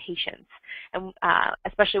high-risk patients, and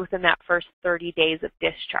especially within that first 30 days of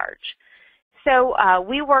discharge. So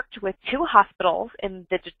we worked with 2 hospitals in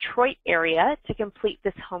the Detroit area to complete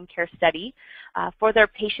this home care study for their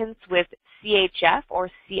patients with CHF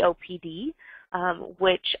or COPD,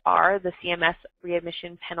 which are the CMS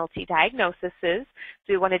readmission penalty diagnoses. So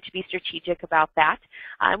we wanted to be strategic about that.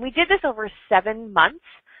 We did this over 7 months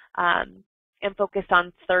and focused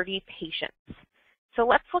on 30 patients. So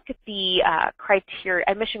let's look at the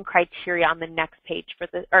admission criteria on the next page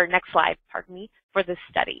next slide, for this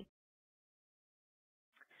study.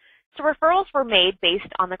 So referrals were made based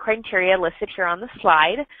on the criteria listed here on the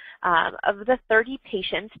slide. Of the 30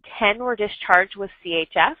 patients, 10 were discharged with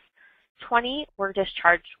CHF, 20 were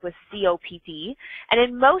discharged with COPD, and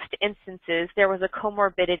in most instances there was a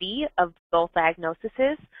comorbidity of both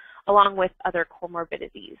diagnoses along with other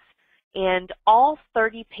comorbidities. And all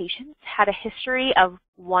 30 patients had a history of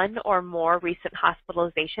 1 or more recent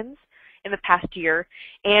hospitalizations in the past year,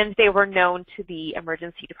 and they were known to the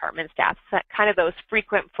emergency department staff, so kind of those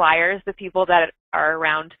frequent flyers, the people that are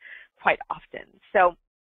around quite often. So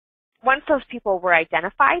once those people were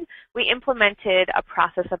identified, we implemented a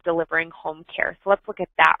process of delivering home care. So let's look at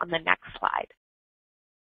that on the next slide.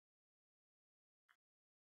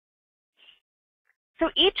 So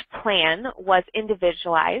each plan was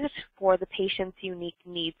individualized for the patient's unique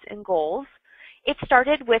needs and goals. It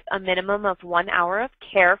started with a minimum of 1 hour of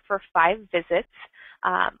care for 5 visits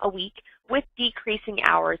a week, with decreasing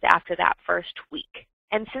hours after that first week.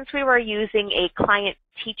 And since we were using a client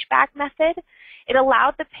teach-back method, it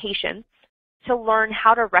allowed the patients to learn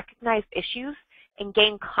how to recognize issues and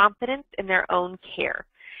gain confidence in their own care.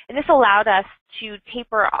 And this allowed us to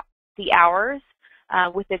taper the hours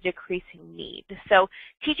with a decreasing need. So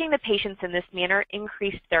teaching the patients in this manner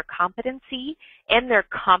increased their competency and their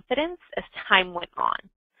confidence as time went on.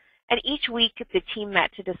 And each week, the team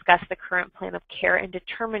met to discuss the current plan of care and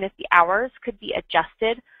determine if the hours could be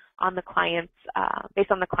adjusted on the client's, based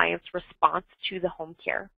on the client's response to the home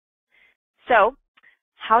care. So,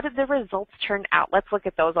 how did the results turn out? Let's look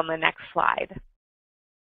at those on the next slide.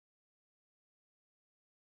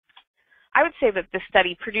 I would say that this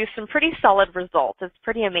study produced some pretty solid results. It's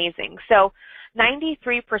pretty amazing. So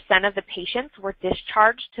 93% of the patients were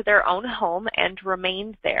discharged to their own home and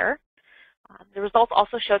remained there. The results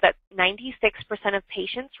also show that 96% of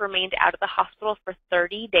patients remained out of the hospital for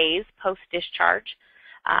 30 days post-discharge.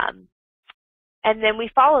 And then we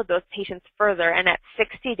followed those patients further, and at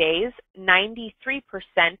 60 days, 93%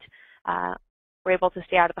 were able to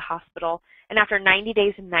stay out of the hospital. And after 90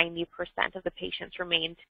 days, 90% of the patients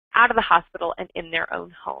remained out of the hospital and in their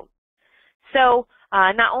own home. So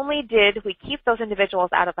not only did we keep those individuals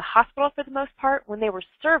out of the hospital for the most part, when they were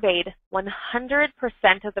surveyed,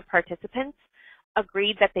 100% of the participants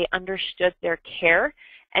agreed that they understood their care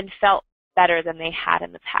and felt better than they had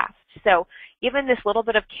in the past. So given this little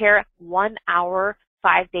bit of care, 1 hour,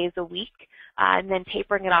 5 days a week, and then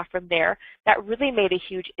tapering it off from there, that really made a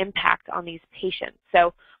huge impact on these patients.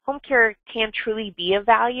 So home care can truly be of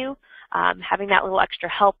value. Having that little extra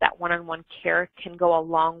help, that one-on-one care, can go a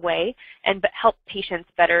long way and help patients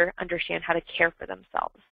better understand how to care for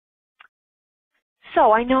themselves.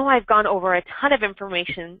 So I know I've gone over a ton of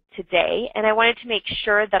information today, and I wanted to make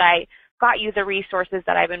sure that I got you the resources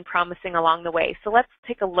that I've been promising along the way. So let's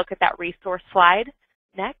take a look at that resource slide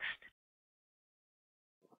next.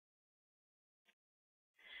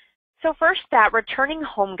 So first, that returning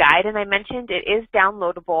home guide, and I mentioned it is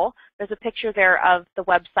downloadable. There's a picture there of the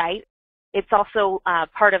website. It's also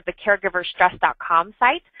part of the caregiverstress.com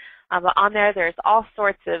site. But on there, there's all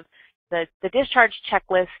sorts of the discharge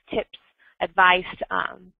checklist, tips, advice,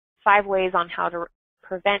 5 ways on how to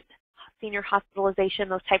prevent senior hospitalization,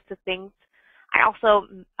 those types of things. I also,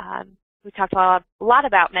 we talked a lot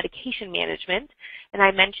about medication management, and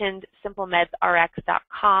I mentioned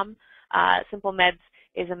simplemedsrx.com. Simple Meds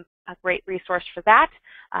is a great resource for that.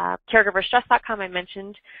 Caregiverstress.com I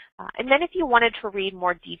mentioned. And then if you wanted to read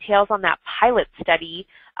more details on that pilot study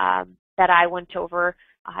that I went over,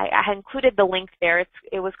 I included the link there.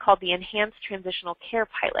 It was called the Enhanced Transitional Care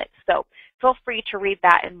Pilot. So feel free to read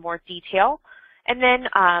that in more detail. And then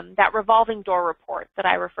that revolving door report that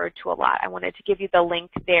I referred to a lot, I wanted to give you the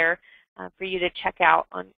link there for you to check out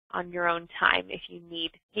on your own time if you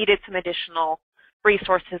needed some additional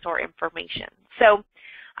resources or information. So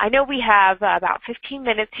I know we have about 15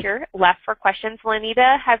 minutes here left for questions.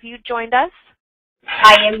 Lenita, have you joined us?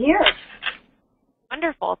 I am here.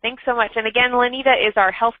 Wonderful. Thanks so much. And again, Lenita is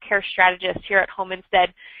our healthcare strategist here at Home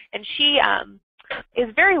Instead, and she is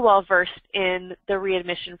very well versed in the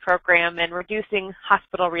readmission program and reducing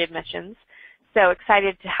hospital readmissions. So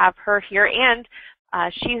excited to have her here. And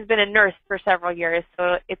she's been a nurse for several years,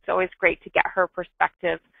 so it's always great to get her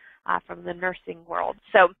perspective from the nursing world.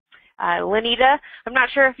 So Lenita, I'm not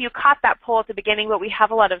sure if you caught that poll at the beginning, but we have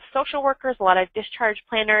a lot of social workers, a lot of discharge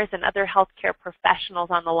planners, and other healthcare professionals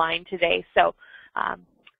on the line today. So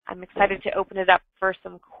I'm excited to open it up for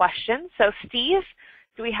some questions. So Steve,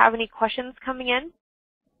 do we have any questions coming in?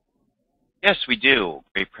 Yes, we do.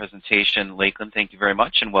 Great presentation, Lakeland. Thank you very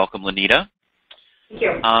much, and welcome, Lenita. Thank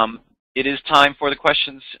you. It is time for the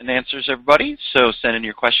questions and answers, everybody, so send in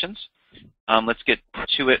your questions. Let's get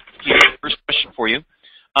to it here. First question for you.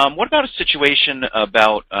 What about a situation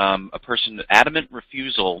about a person's adamant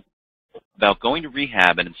refusal about going to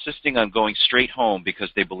rehab and insisting on going straight home because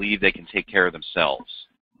they believe they can take care of themselves?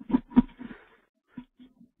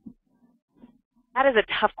 That is a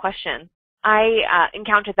tough question. I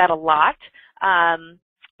encountered that a lot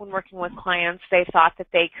when working with clients. They thought that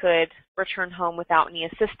they could return home without any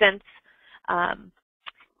assistance.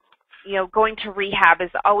 You know, going to rehab is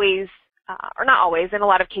always, or not always, in a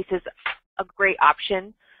lot of cases, a great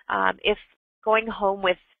option. If going home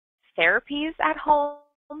with therapies at home,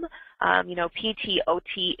 you know, PT,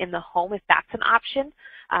 OT in the home, if that's an option,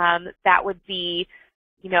 that would be,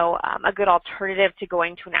 you know, a good alternative to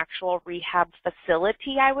going to an actual rehab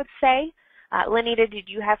facility, I would say. Lenita, did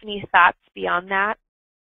you have any thoughts beyond that?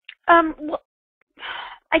 Well,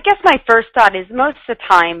 I guess my first thought is most of the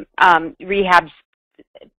time rehab's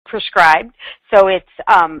prescribed, so it's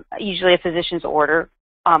usually a physician's order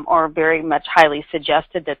or very much highly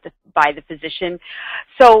suggested that by the physician.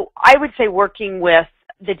 So I would say working with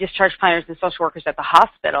the discharge planners and social workers at the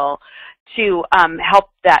hospital to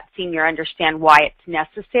help that senior understand why it's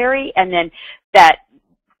necessary, and then that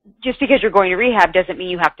just because you're going to rehab doesn't mean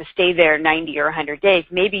you have to stay there 90 or 100 days.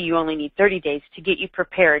 Maybe you only need 30 days to get you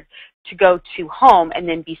prepared to go to home and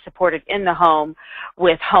then be supported in the home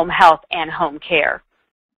with home health and home care.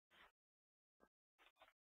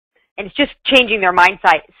 And it's just changing their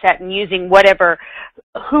mindset and using whoever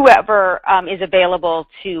is available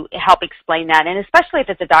to help explain that. And especially if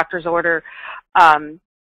it's a doctor's order,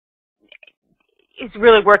 is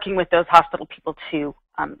really working with those hospital people to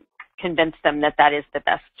convince them that that is the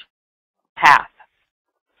best path.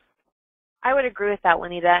 I would agree with that,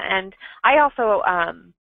 Juanita. And I also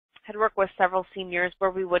had worked with several seniors where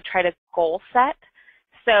we would try to goal set.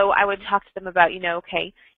 So I would talk to them about,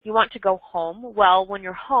 okay, you want to go home. Well, when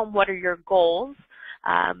you're home, what are your goals?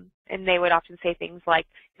 And they would often say things like,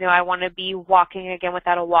 I want to be walking again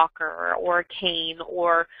without a walker or a cane,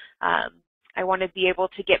 or I want to be able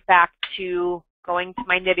to get back to going to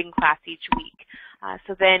my knitting class each week.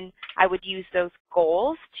 So then I would use those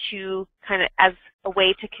goals to kind of as a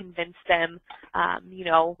way to convince them,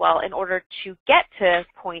 well, in order to get to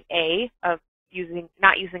point A of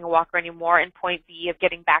not using a walker anymore and point B of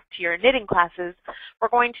getting back to your knitting classes, we're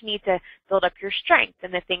going to need to build up your strength.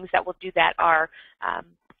 And the things that will do that are,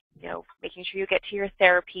 making sure you get to your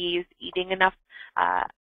therapies, eating enough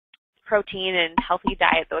protein and healthy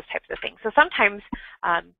diet, those types of things. So sometimes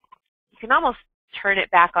you can almost turn it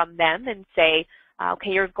back on them and say,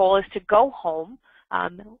 okay, your goal is to go home.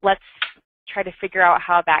 Let's try to figure out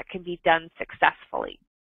how that can be done successfully.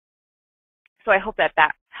 So I hope that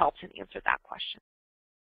helps and answered that question.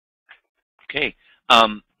 Okay.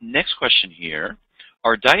 Next question here.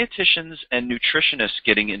 Are dietitians and nutritionists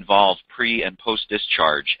getting involved pre- and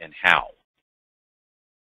post-discharge, and how?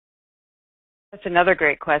 That's another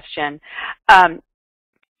great question.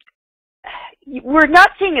 We're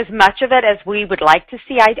not seeing as much of it as we would like to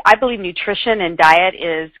see. I believe nutrition and diet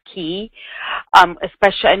is key,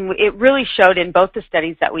 especially, and it really showed in both the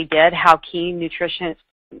studies that we did how key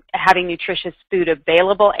having nutritious food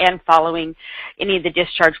available and following any of the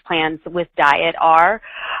discharge plans with diet are.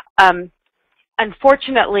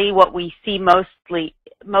 Unfortunately, what we see most of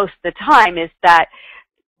the time is that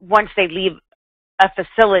once they leave a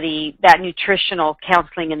facility, that nutritional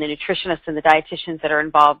counseling and the nutritionists and the dietitians that are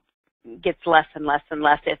involved gets less and less and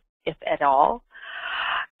less, if at all.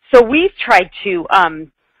 So we've tried to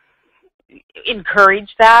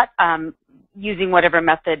encourage that using whatever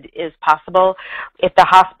method is possible. If the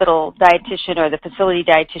hospital dietitian or the facility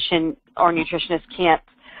dietitian or nutritionist can't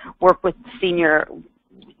work with the senior,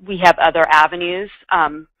 we have other avenues.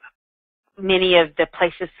 Many of the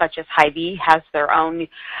places such as Hy-Vee has their own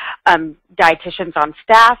dietitians on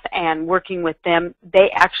staff, and working with them, they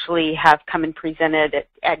actually have come and presented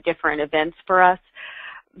at different events for us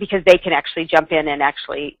because they can actually jump in and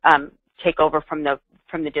actually take over from the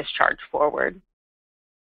discharge forward.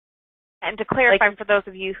 And to clarify, for those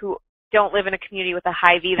of you who don't live in a community with a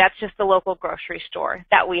Hy-Vee, that's just the local grocery store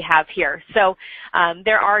that we have here. So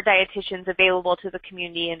there are dietitians available to the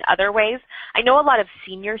community in other ways. I know a lot of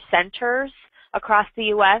senior centers across the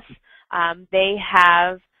U.S., they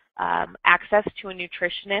have access to a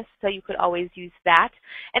nutritionist, so you could always use that.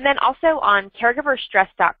 And then also on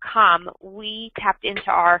caregiverstress.com, we tapped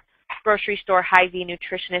into our grocery store Hy-Vee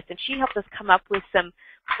nutritionist, and she helped us come up with some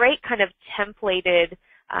great kind of templated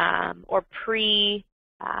or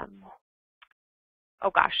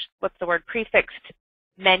prefixed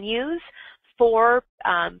menus for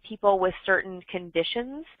people with certain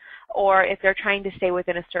conditions, or if they're trying to stay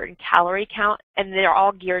within a certain calorie count, and they're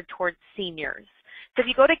all geared towards seniors. So if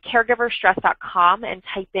you go to caregiverstress.com and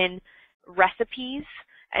type in recipes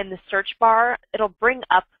in the search bar, it'll bring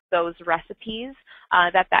up those recipes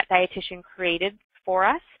that dietitian created for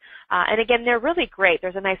us. And again, they're really great.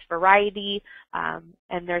 There's a nice variety,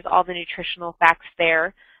 and there's all the nutritional facts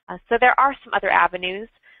there. So there are some other avenues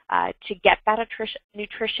to get that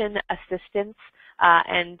nutrition assistance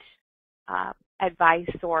and advice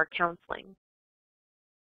or counseling.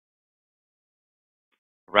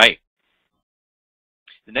 Right.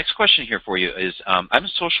 The next question here for you is, I'm a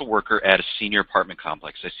social worker at a senior apartment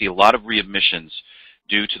complex. I see a lot of readmissions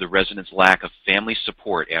due to the residents' lack of family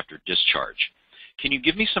support after discharge. Can you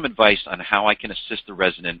give me some advice on how I can assist the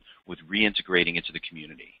resident with reintegrating into the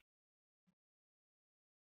community?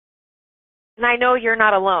 And I know you're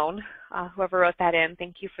not alone, whoever wrote that in.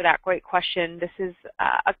 Thank you for that great question. This is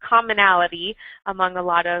a commonality among a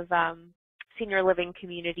lot of senior living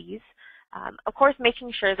communities. Of course,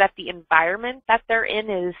 making sure that the environment that they're in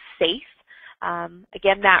is safe.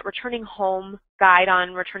 Again, that returning home guide on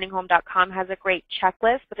returninghome.com has a great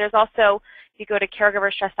checklist, but there's also, if you go to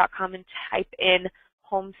caregiverstress.com and type in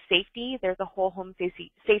home safety, there's a whole home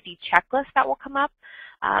safety checklist that will come up,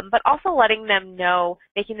 but also letting them know,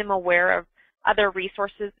 making them aware of other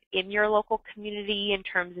resources in your local community in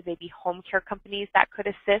terms of maybe home care companies that could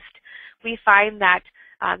assist. We find that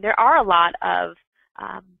there are a lot of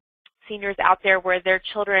seniors out there where their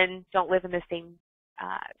children don't live in the same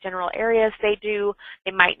general areas they do.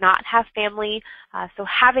 They might not have family. So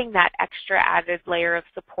having that extra added layer of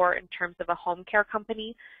support in terms of a home care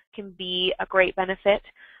company can be a great benefit.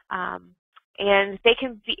 And they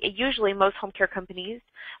can be, usually most home care companies,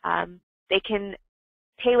 they can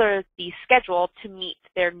tailor the schedule to meet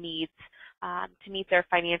their needs, to meet their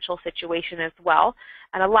financial situation as well.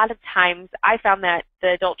 And a lot of times I found that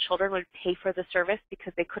the adult children would pay for the service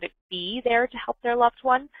because they couldn't be there to help their loved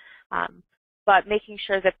one. But making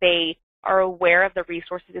sure that they are aware of the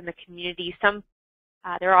resources in the community.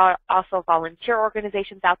 There are also volunteer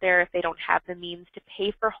organizations out there if they don't have the means to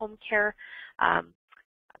pay for home care. A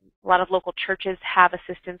lot of local churches have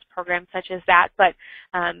assistance programs such as that, but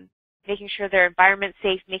making sure their environment's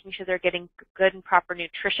safe, making sure they're getting good and proper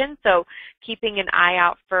nutrition. So keeping an eye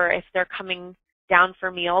out for if they're coming down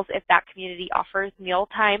for meals, if that community offers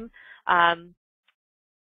mealtime,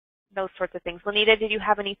 those sorts of things. Lanita, did you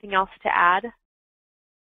have anything else to add?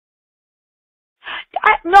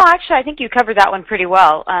 No, actually, I think you covered that one pretty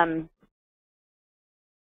well.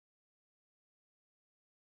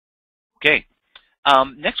 Okay.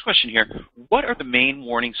 Next question here. What are the main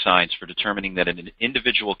warning signs for determining that an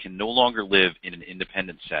individual can no longer live in an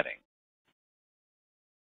independent setting?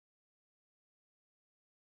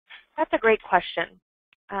 That's a great question.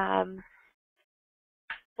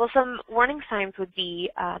 Well, some warning signs would be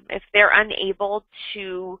if they're unable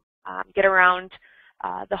to get around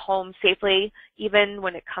the home safely, even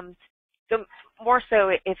when it comes to, more so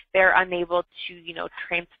if they're unable to,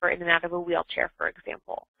 transfer in and out of a wheelchair, for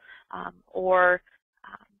example, or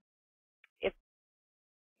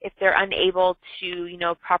if they're unable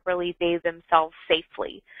to, properly bathe themselves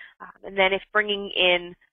safely. And then if bringing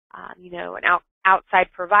in, an outside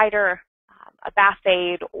provider, a bath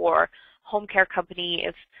aide or home care company,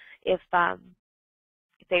 if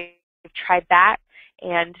they've tried that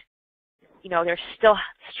and, they're still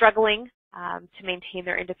struggling to maintain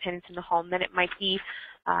their independence in the home, then it might be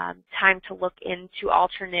time to look into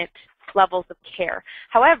alternate levels of care.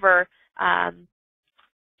 However,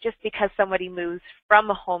 just because somebody moves from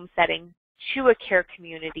a home setting to a care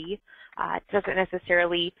community doesn't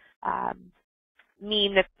necessarily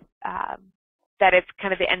mean that that it's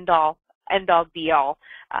kind of the end-all be-all.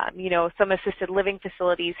 Some assisted living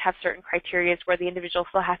facilities have certain criteria where the individual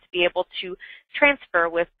still has to be able to transfer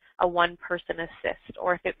with a one-person assist,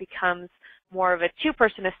 or if it becomes more of a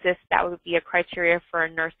two-person assist, that would be a criteria for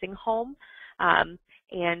a nursing home.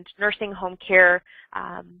 And nursing home care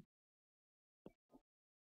can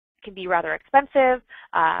be rather expensive.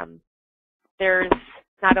 There's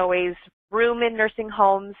not always room in nursing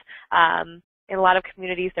homes. In a lot of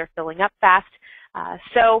communities, they're filling up fast.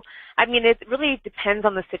 So, it really depends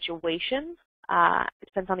on the situation. It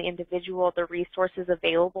depends on the individual, the resources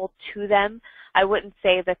available to them. I wouldn't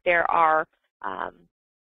say that there are,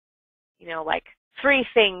 like 3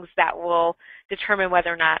 things that will determine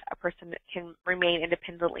whether or not a person can remain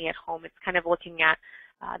independently at home. It's kind of looking at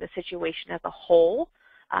the situation as a whole.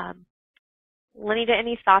 Lenita,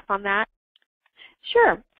 any thoughts on that?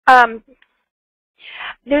 Sure.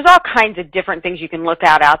 There's all kinds of different things you can look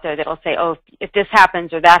at out there that'll say, oh, if this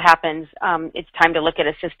happens or that happens, it's time to look at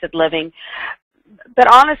assisted living.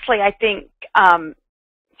 But honestly, I think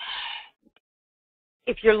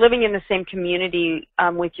if you're living in the same community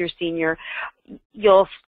with your senior,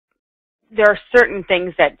 there are certain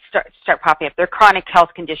things that start popping up. Their chronic health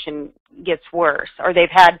condition gets worse, or they've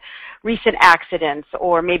had recent accidents,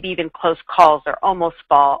 or maybe even close calls, or almost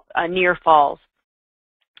near falls.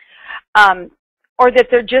 Or that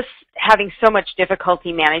they're just having so much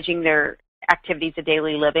difficulty managing their activities of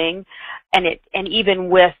daily living, and even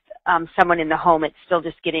with someone in the home, it's still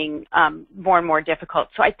just getting more and more difficult.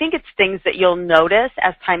 So I think it's things that you'll notice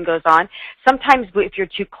as time goes on. Sometimes if you're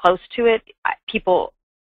too close to it, people,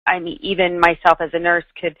 even myself as a nurse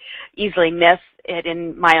could easily miss it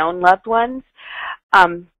in my own loved ones.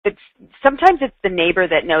 But sometimes it's the neighbor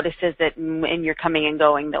that notices it and you're coming and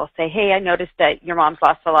going. They'll say, hey, I noticed that your mom's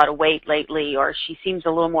lost a lot of weight lately, or she seems a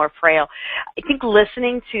little more frail. I think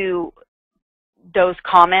listening to those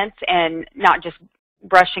comments and not just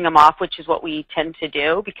brushing them off, which is what we tend to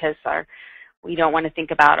do because we don't want to think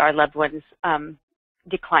about our loved ones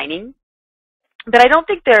declining. But I don't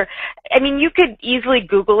think you could easily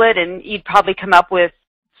Google it and you'd probably come up with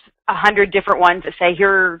 100 different ones that say,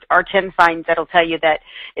 here are 10 signs that'll tell you that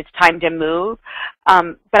it's time to move.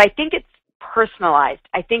 But I think it's personalized.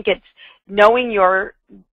 I think it's knowing your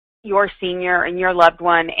your senior and your loved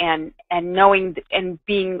one, and knowing and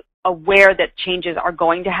being aware that changes are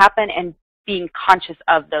going to happen, and being conscious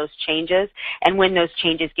of those changes and when those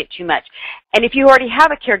changes get too much. And if you already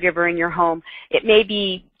have a caregiver in your home, it may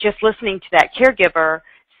be just listening to that caregiver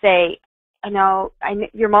say,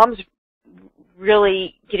 your mom's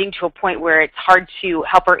really getting to a point where it's hard to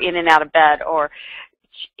help her in and out of bed, or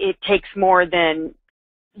it takes more than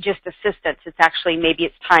just assistance. It's actually, maybe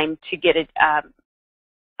it's time to get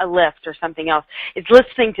a lift or something else. It's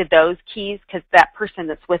listening to those keys, because that person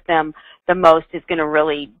that's with them the most is going to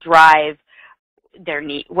really drive their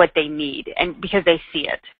need, what they need, and because they see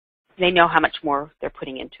it. They know how much more they're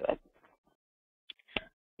putting into it.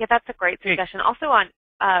 Yeah, that's a great suggestion. Also on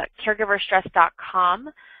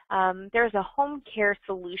caregiverstress.com, there's a home care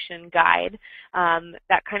solution guide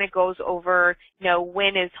that kind of goes over,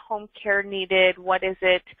 when is home care needed, what is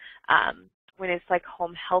it, when it's like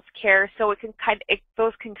home health care. So it can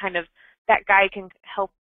that guide can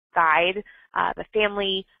help guide the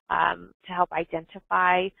family to help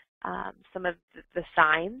identify some of the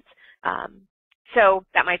signs. So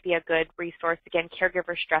that might be a good resource. Again,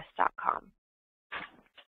 caregiverstress.com.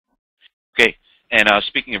 Okay, and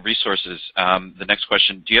speaking of resources, the next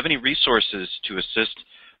question, do you have any resources to assist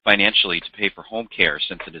financially to pay for home care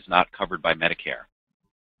since it is not covered by Medicare?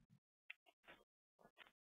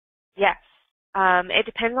 Yes. It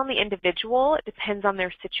depends on the individual. It depends on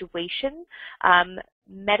their situation.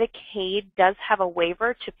 Medicaid does have a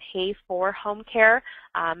waiver to pay for home care.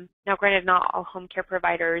 Now, granted, not all home care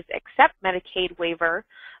providers accept Medicaid waiver,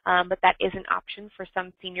 but that is an option for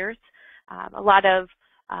some seniors. A lot of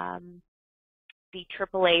the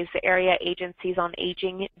AAAs, the area agencies on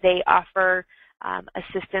aging, they offer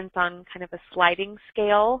assistance on kind of a sliding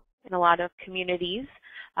scale in a lot of communities.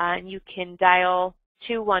 And you can dial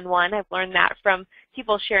 211. I've learned that from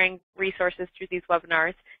people sharing resources through these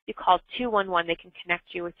webinars. You call 211, they can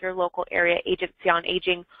connect you with your local area agency on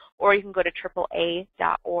aging, or you can go to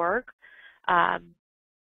AAA.org.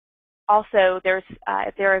 Also, if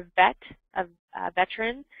they're a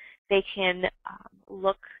veteran, they can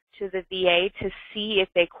look to the VA to see if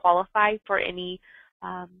they qualify for any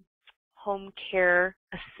home care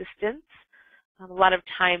assistance. A lot of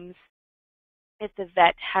times, if the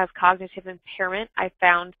vet has cognitive impairment, I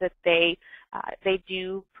found that they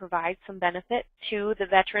do provide some benefit to the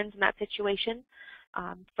veterans in that situation.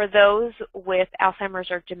 For those with Alzheimer's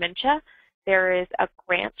or dementia, there is a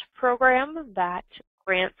grant program that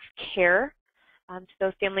grants care to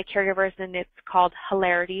those family caregivers, and it's called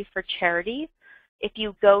Hilarity for Charity. If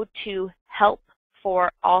you go to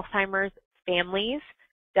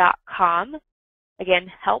helpforalzheimersfamilies.com,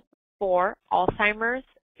 again,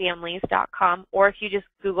 helpforalzheimersfamilies.com, or if you just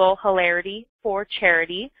Google Hilarity for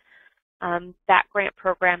Charity, that grant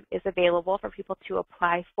program is available for people to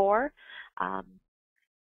apply for. Am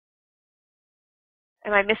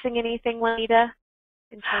I missing anything, Juanita,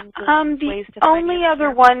 in terms of ways to the only other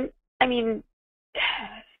care? one, I mean,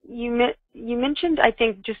 you mentioned, I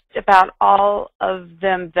think, just about all of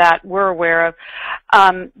them that we're aware of.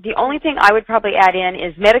 The only thing I would probably add in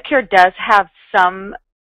is Medicare does have some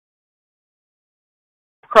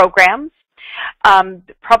programs.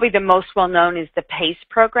 Probably the most well-known is the PACE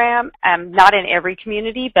program. Not in every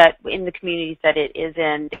community, but in the communities that it is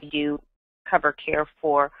in, they do cover care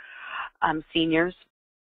for seniors.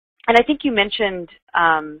 And I think you mentioned,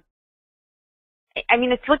 I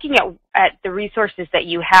mean, it's looking at the resources that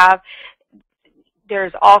you have.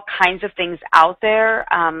 There's all kinds of things out there.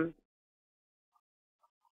 And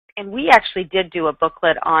we actually did do a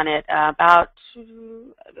booklet on it, about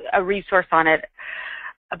a resource on it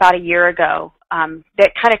about a year ago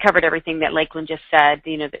that kind of covered everything that Lakeland just said.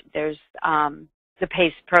 There's the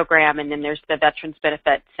PACE program, and then there's the veterans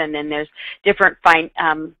benefits, and then there's different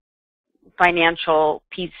financial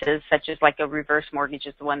pieces, such as like a reverse mortgage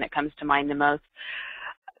is the one that comes to mind the most,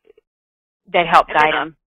 that help guide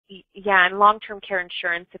them. Yeah, and long-term care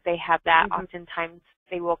insurance, if they have that, oftentimes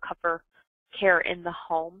they will cover care in the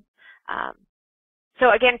home.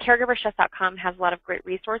 So again, caregiverstress.com has a lot of great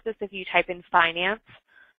resources. If you type in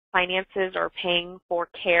finances, or paying for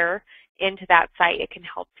care into that site, it can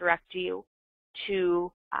help direct you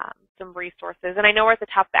to some resources. And I know we're at the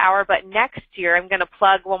top of the hour, but next year, I'm going to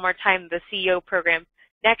plug one more time the CEO program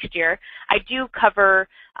next year. I do cover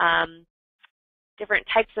different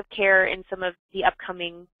types of care in some of the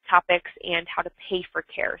upcoming topics and how to pay for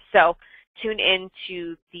care. So tune in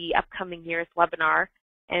to the upcoming year's webinar,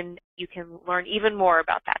 and you can learn even more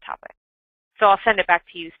about that topic. So I'll send it back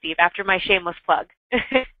to you, Steve, after my shameless plug.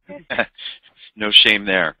 No shame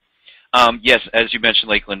there. Yes, as you mentioned,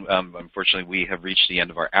 Lakeland, unfortunately we have reached the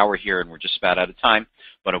end of our hour here and we're just about out of time,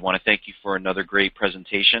 but I want to thank you for another great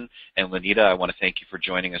presentation. And Lenita, I want to thank you for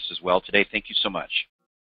joining us as well today. Thank you so much.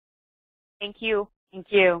 Thank you. Thank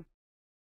you.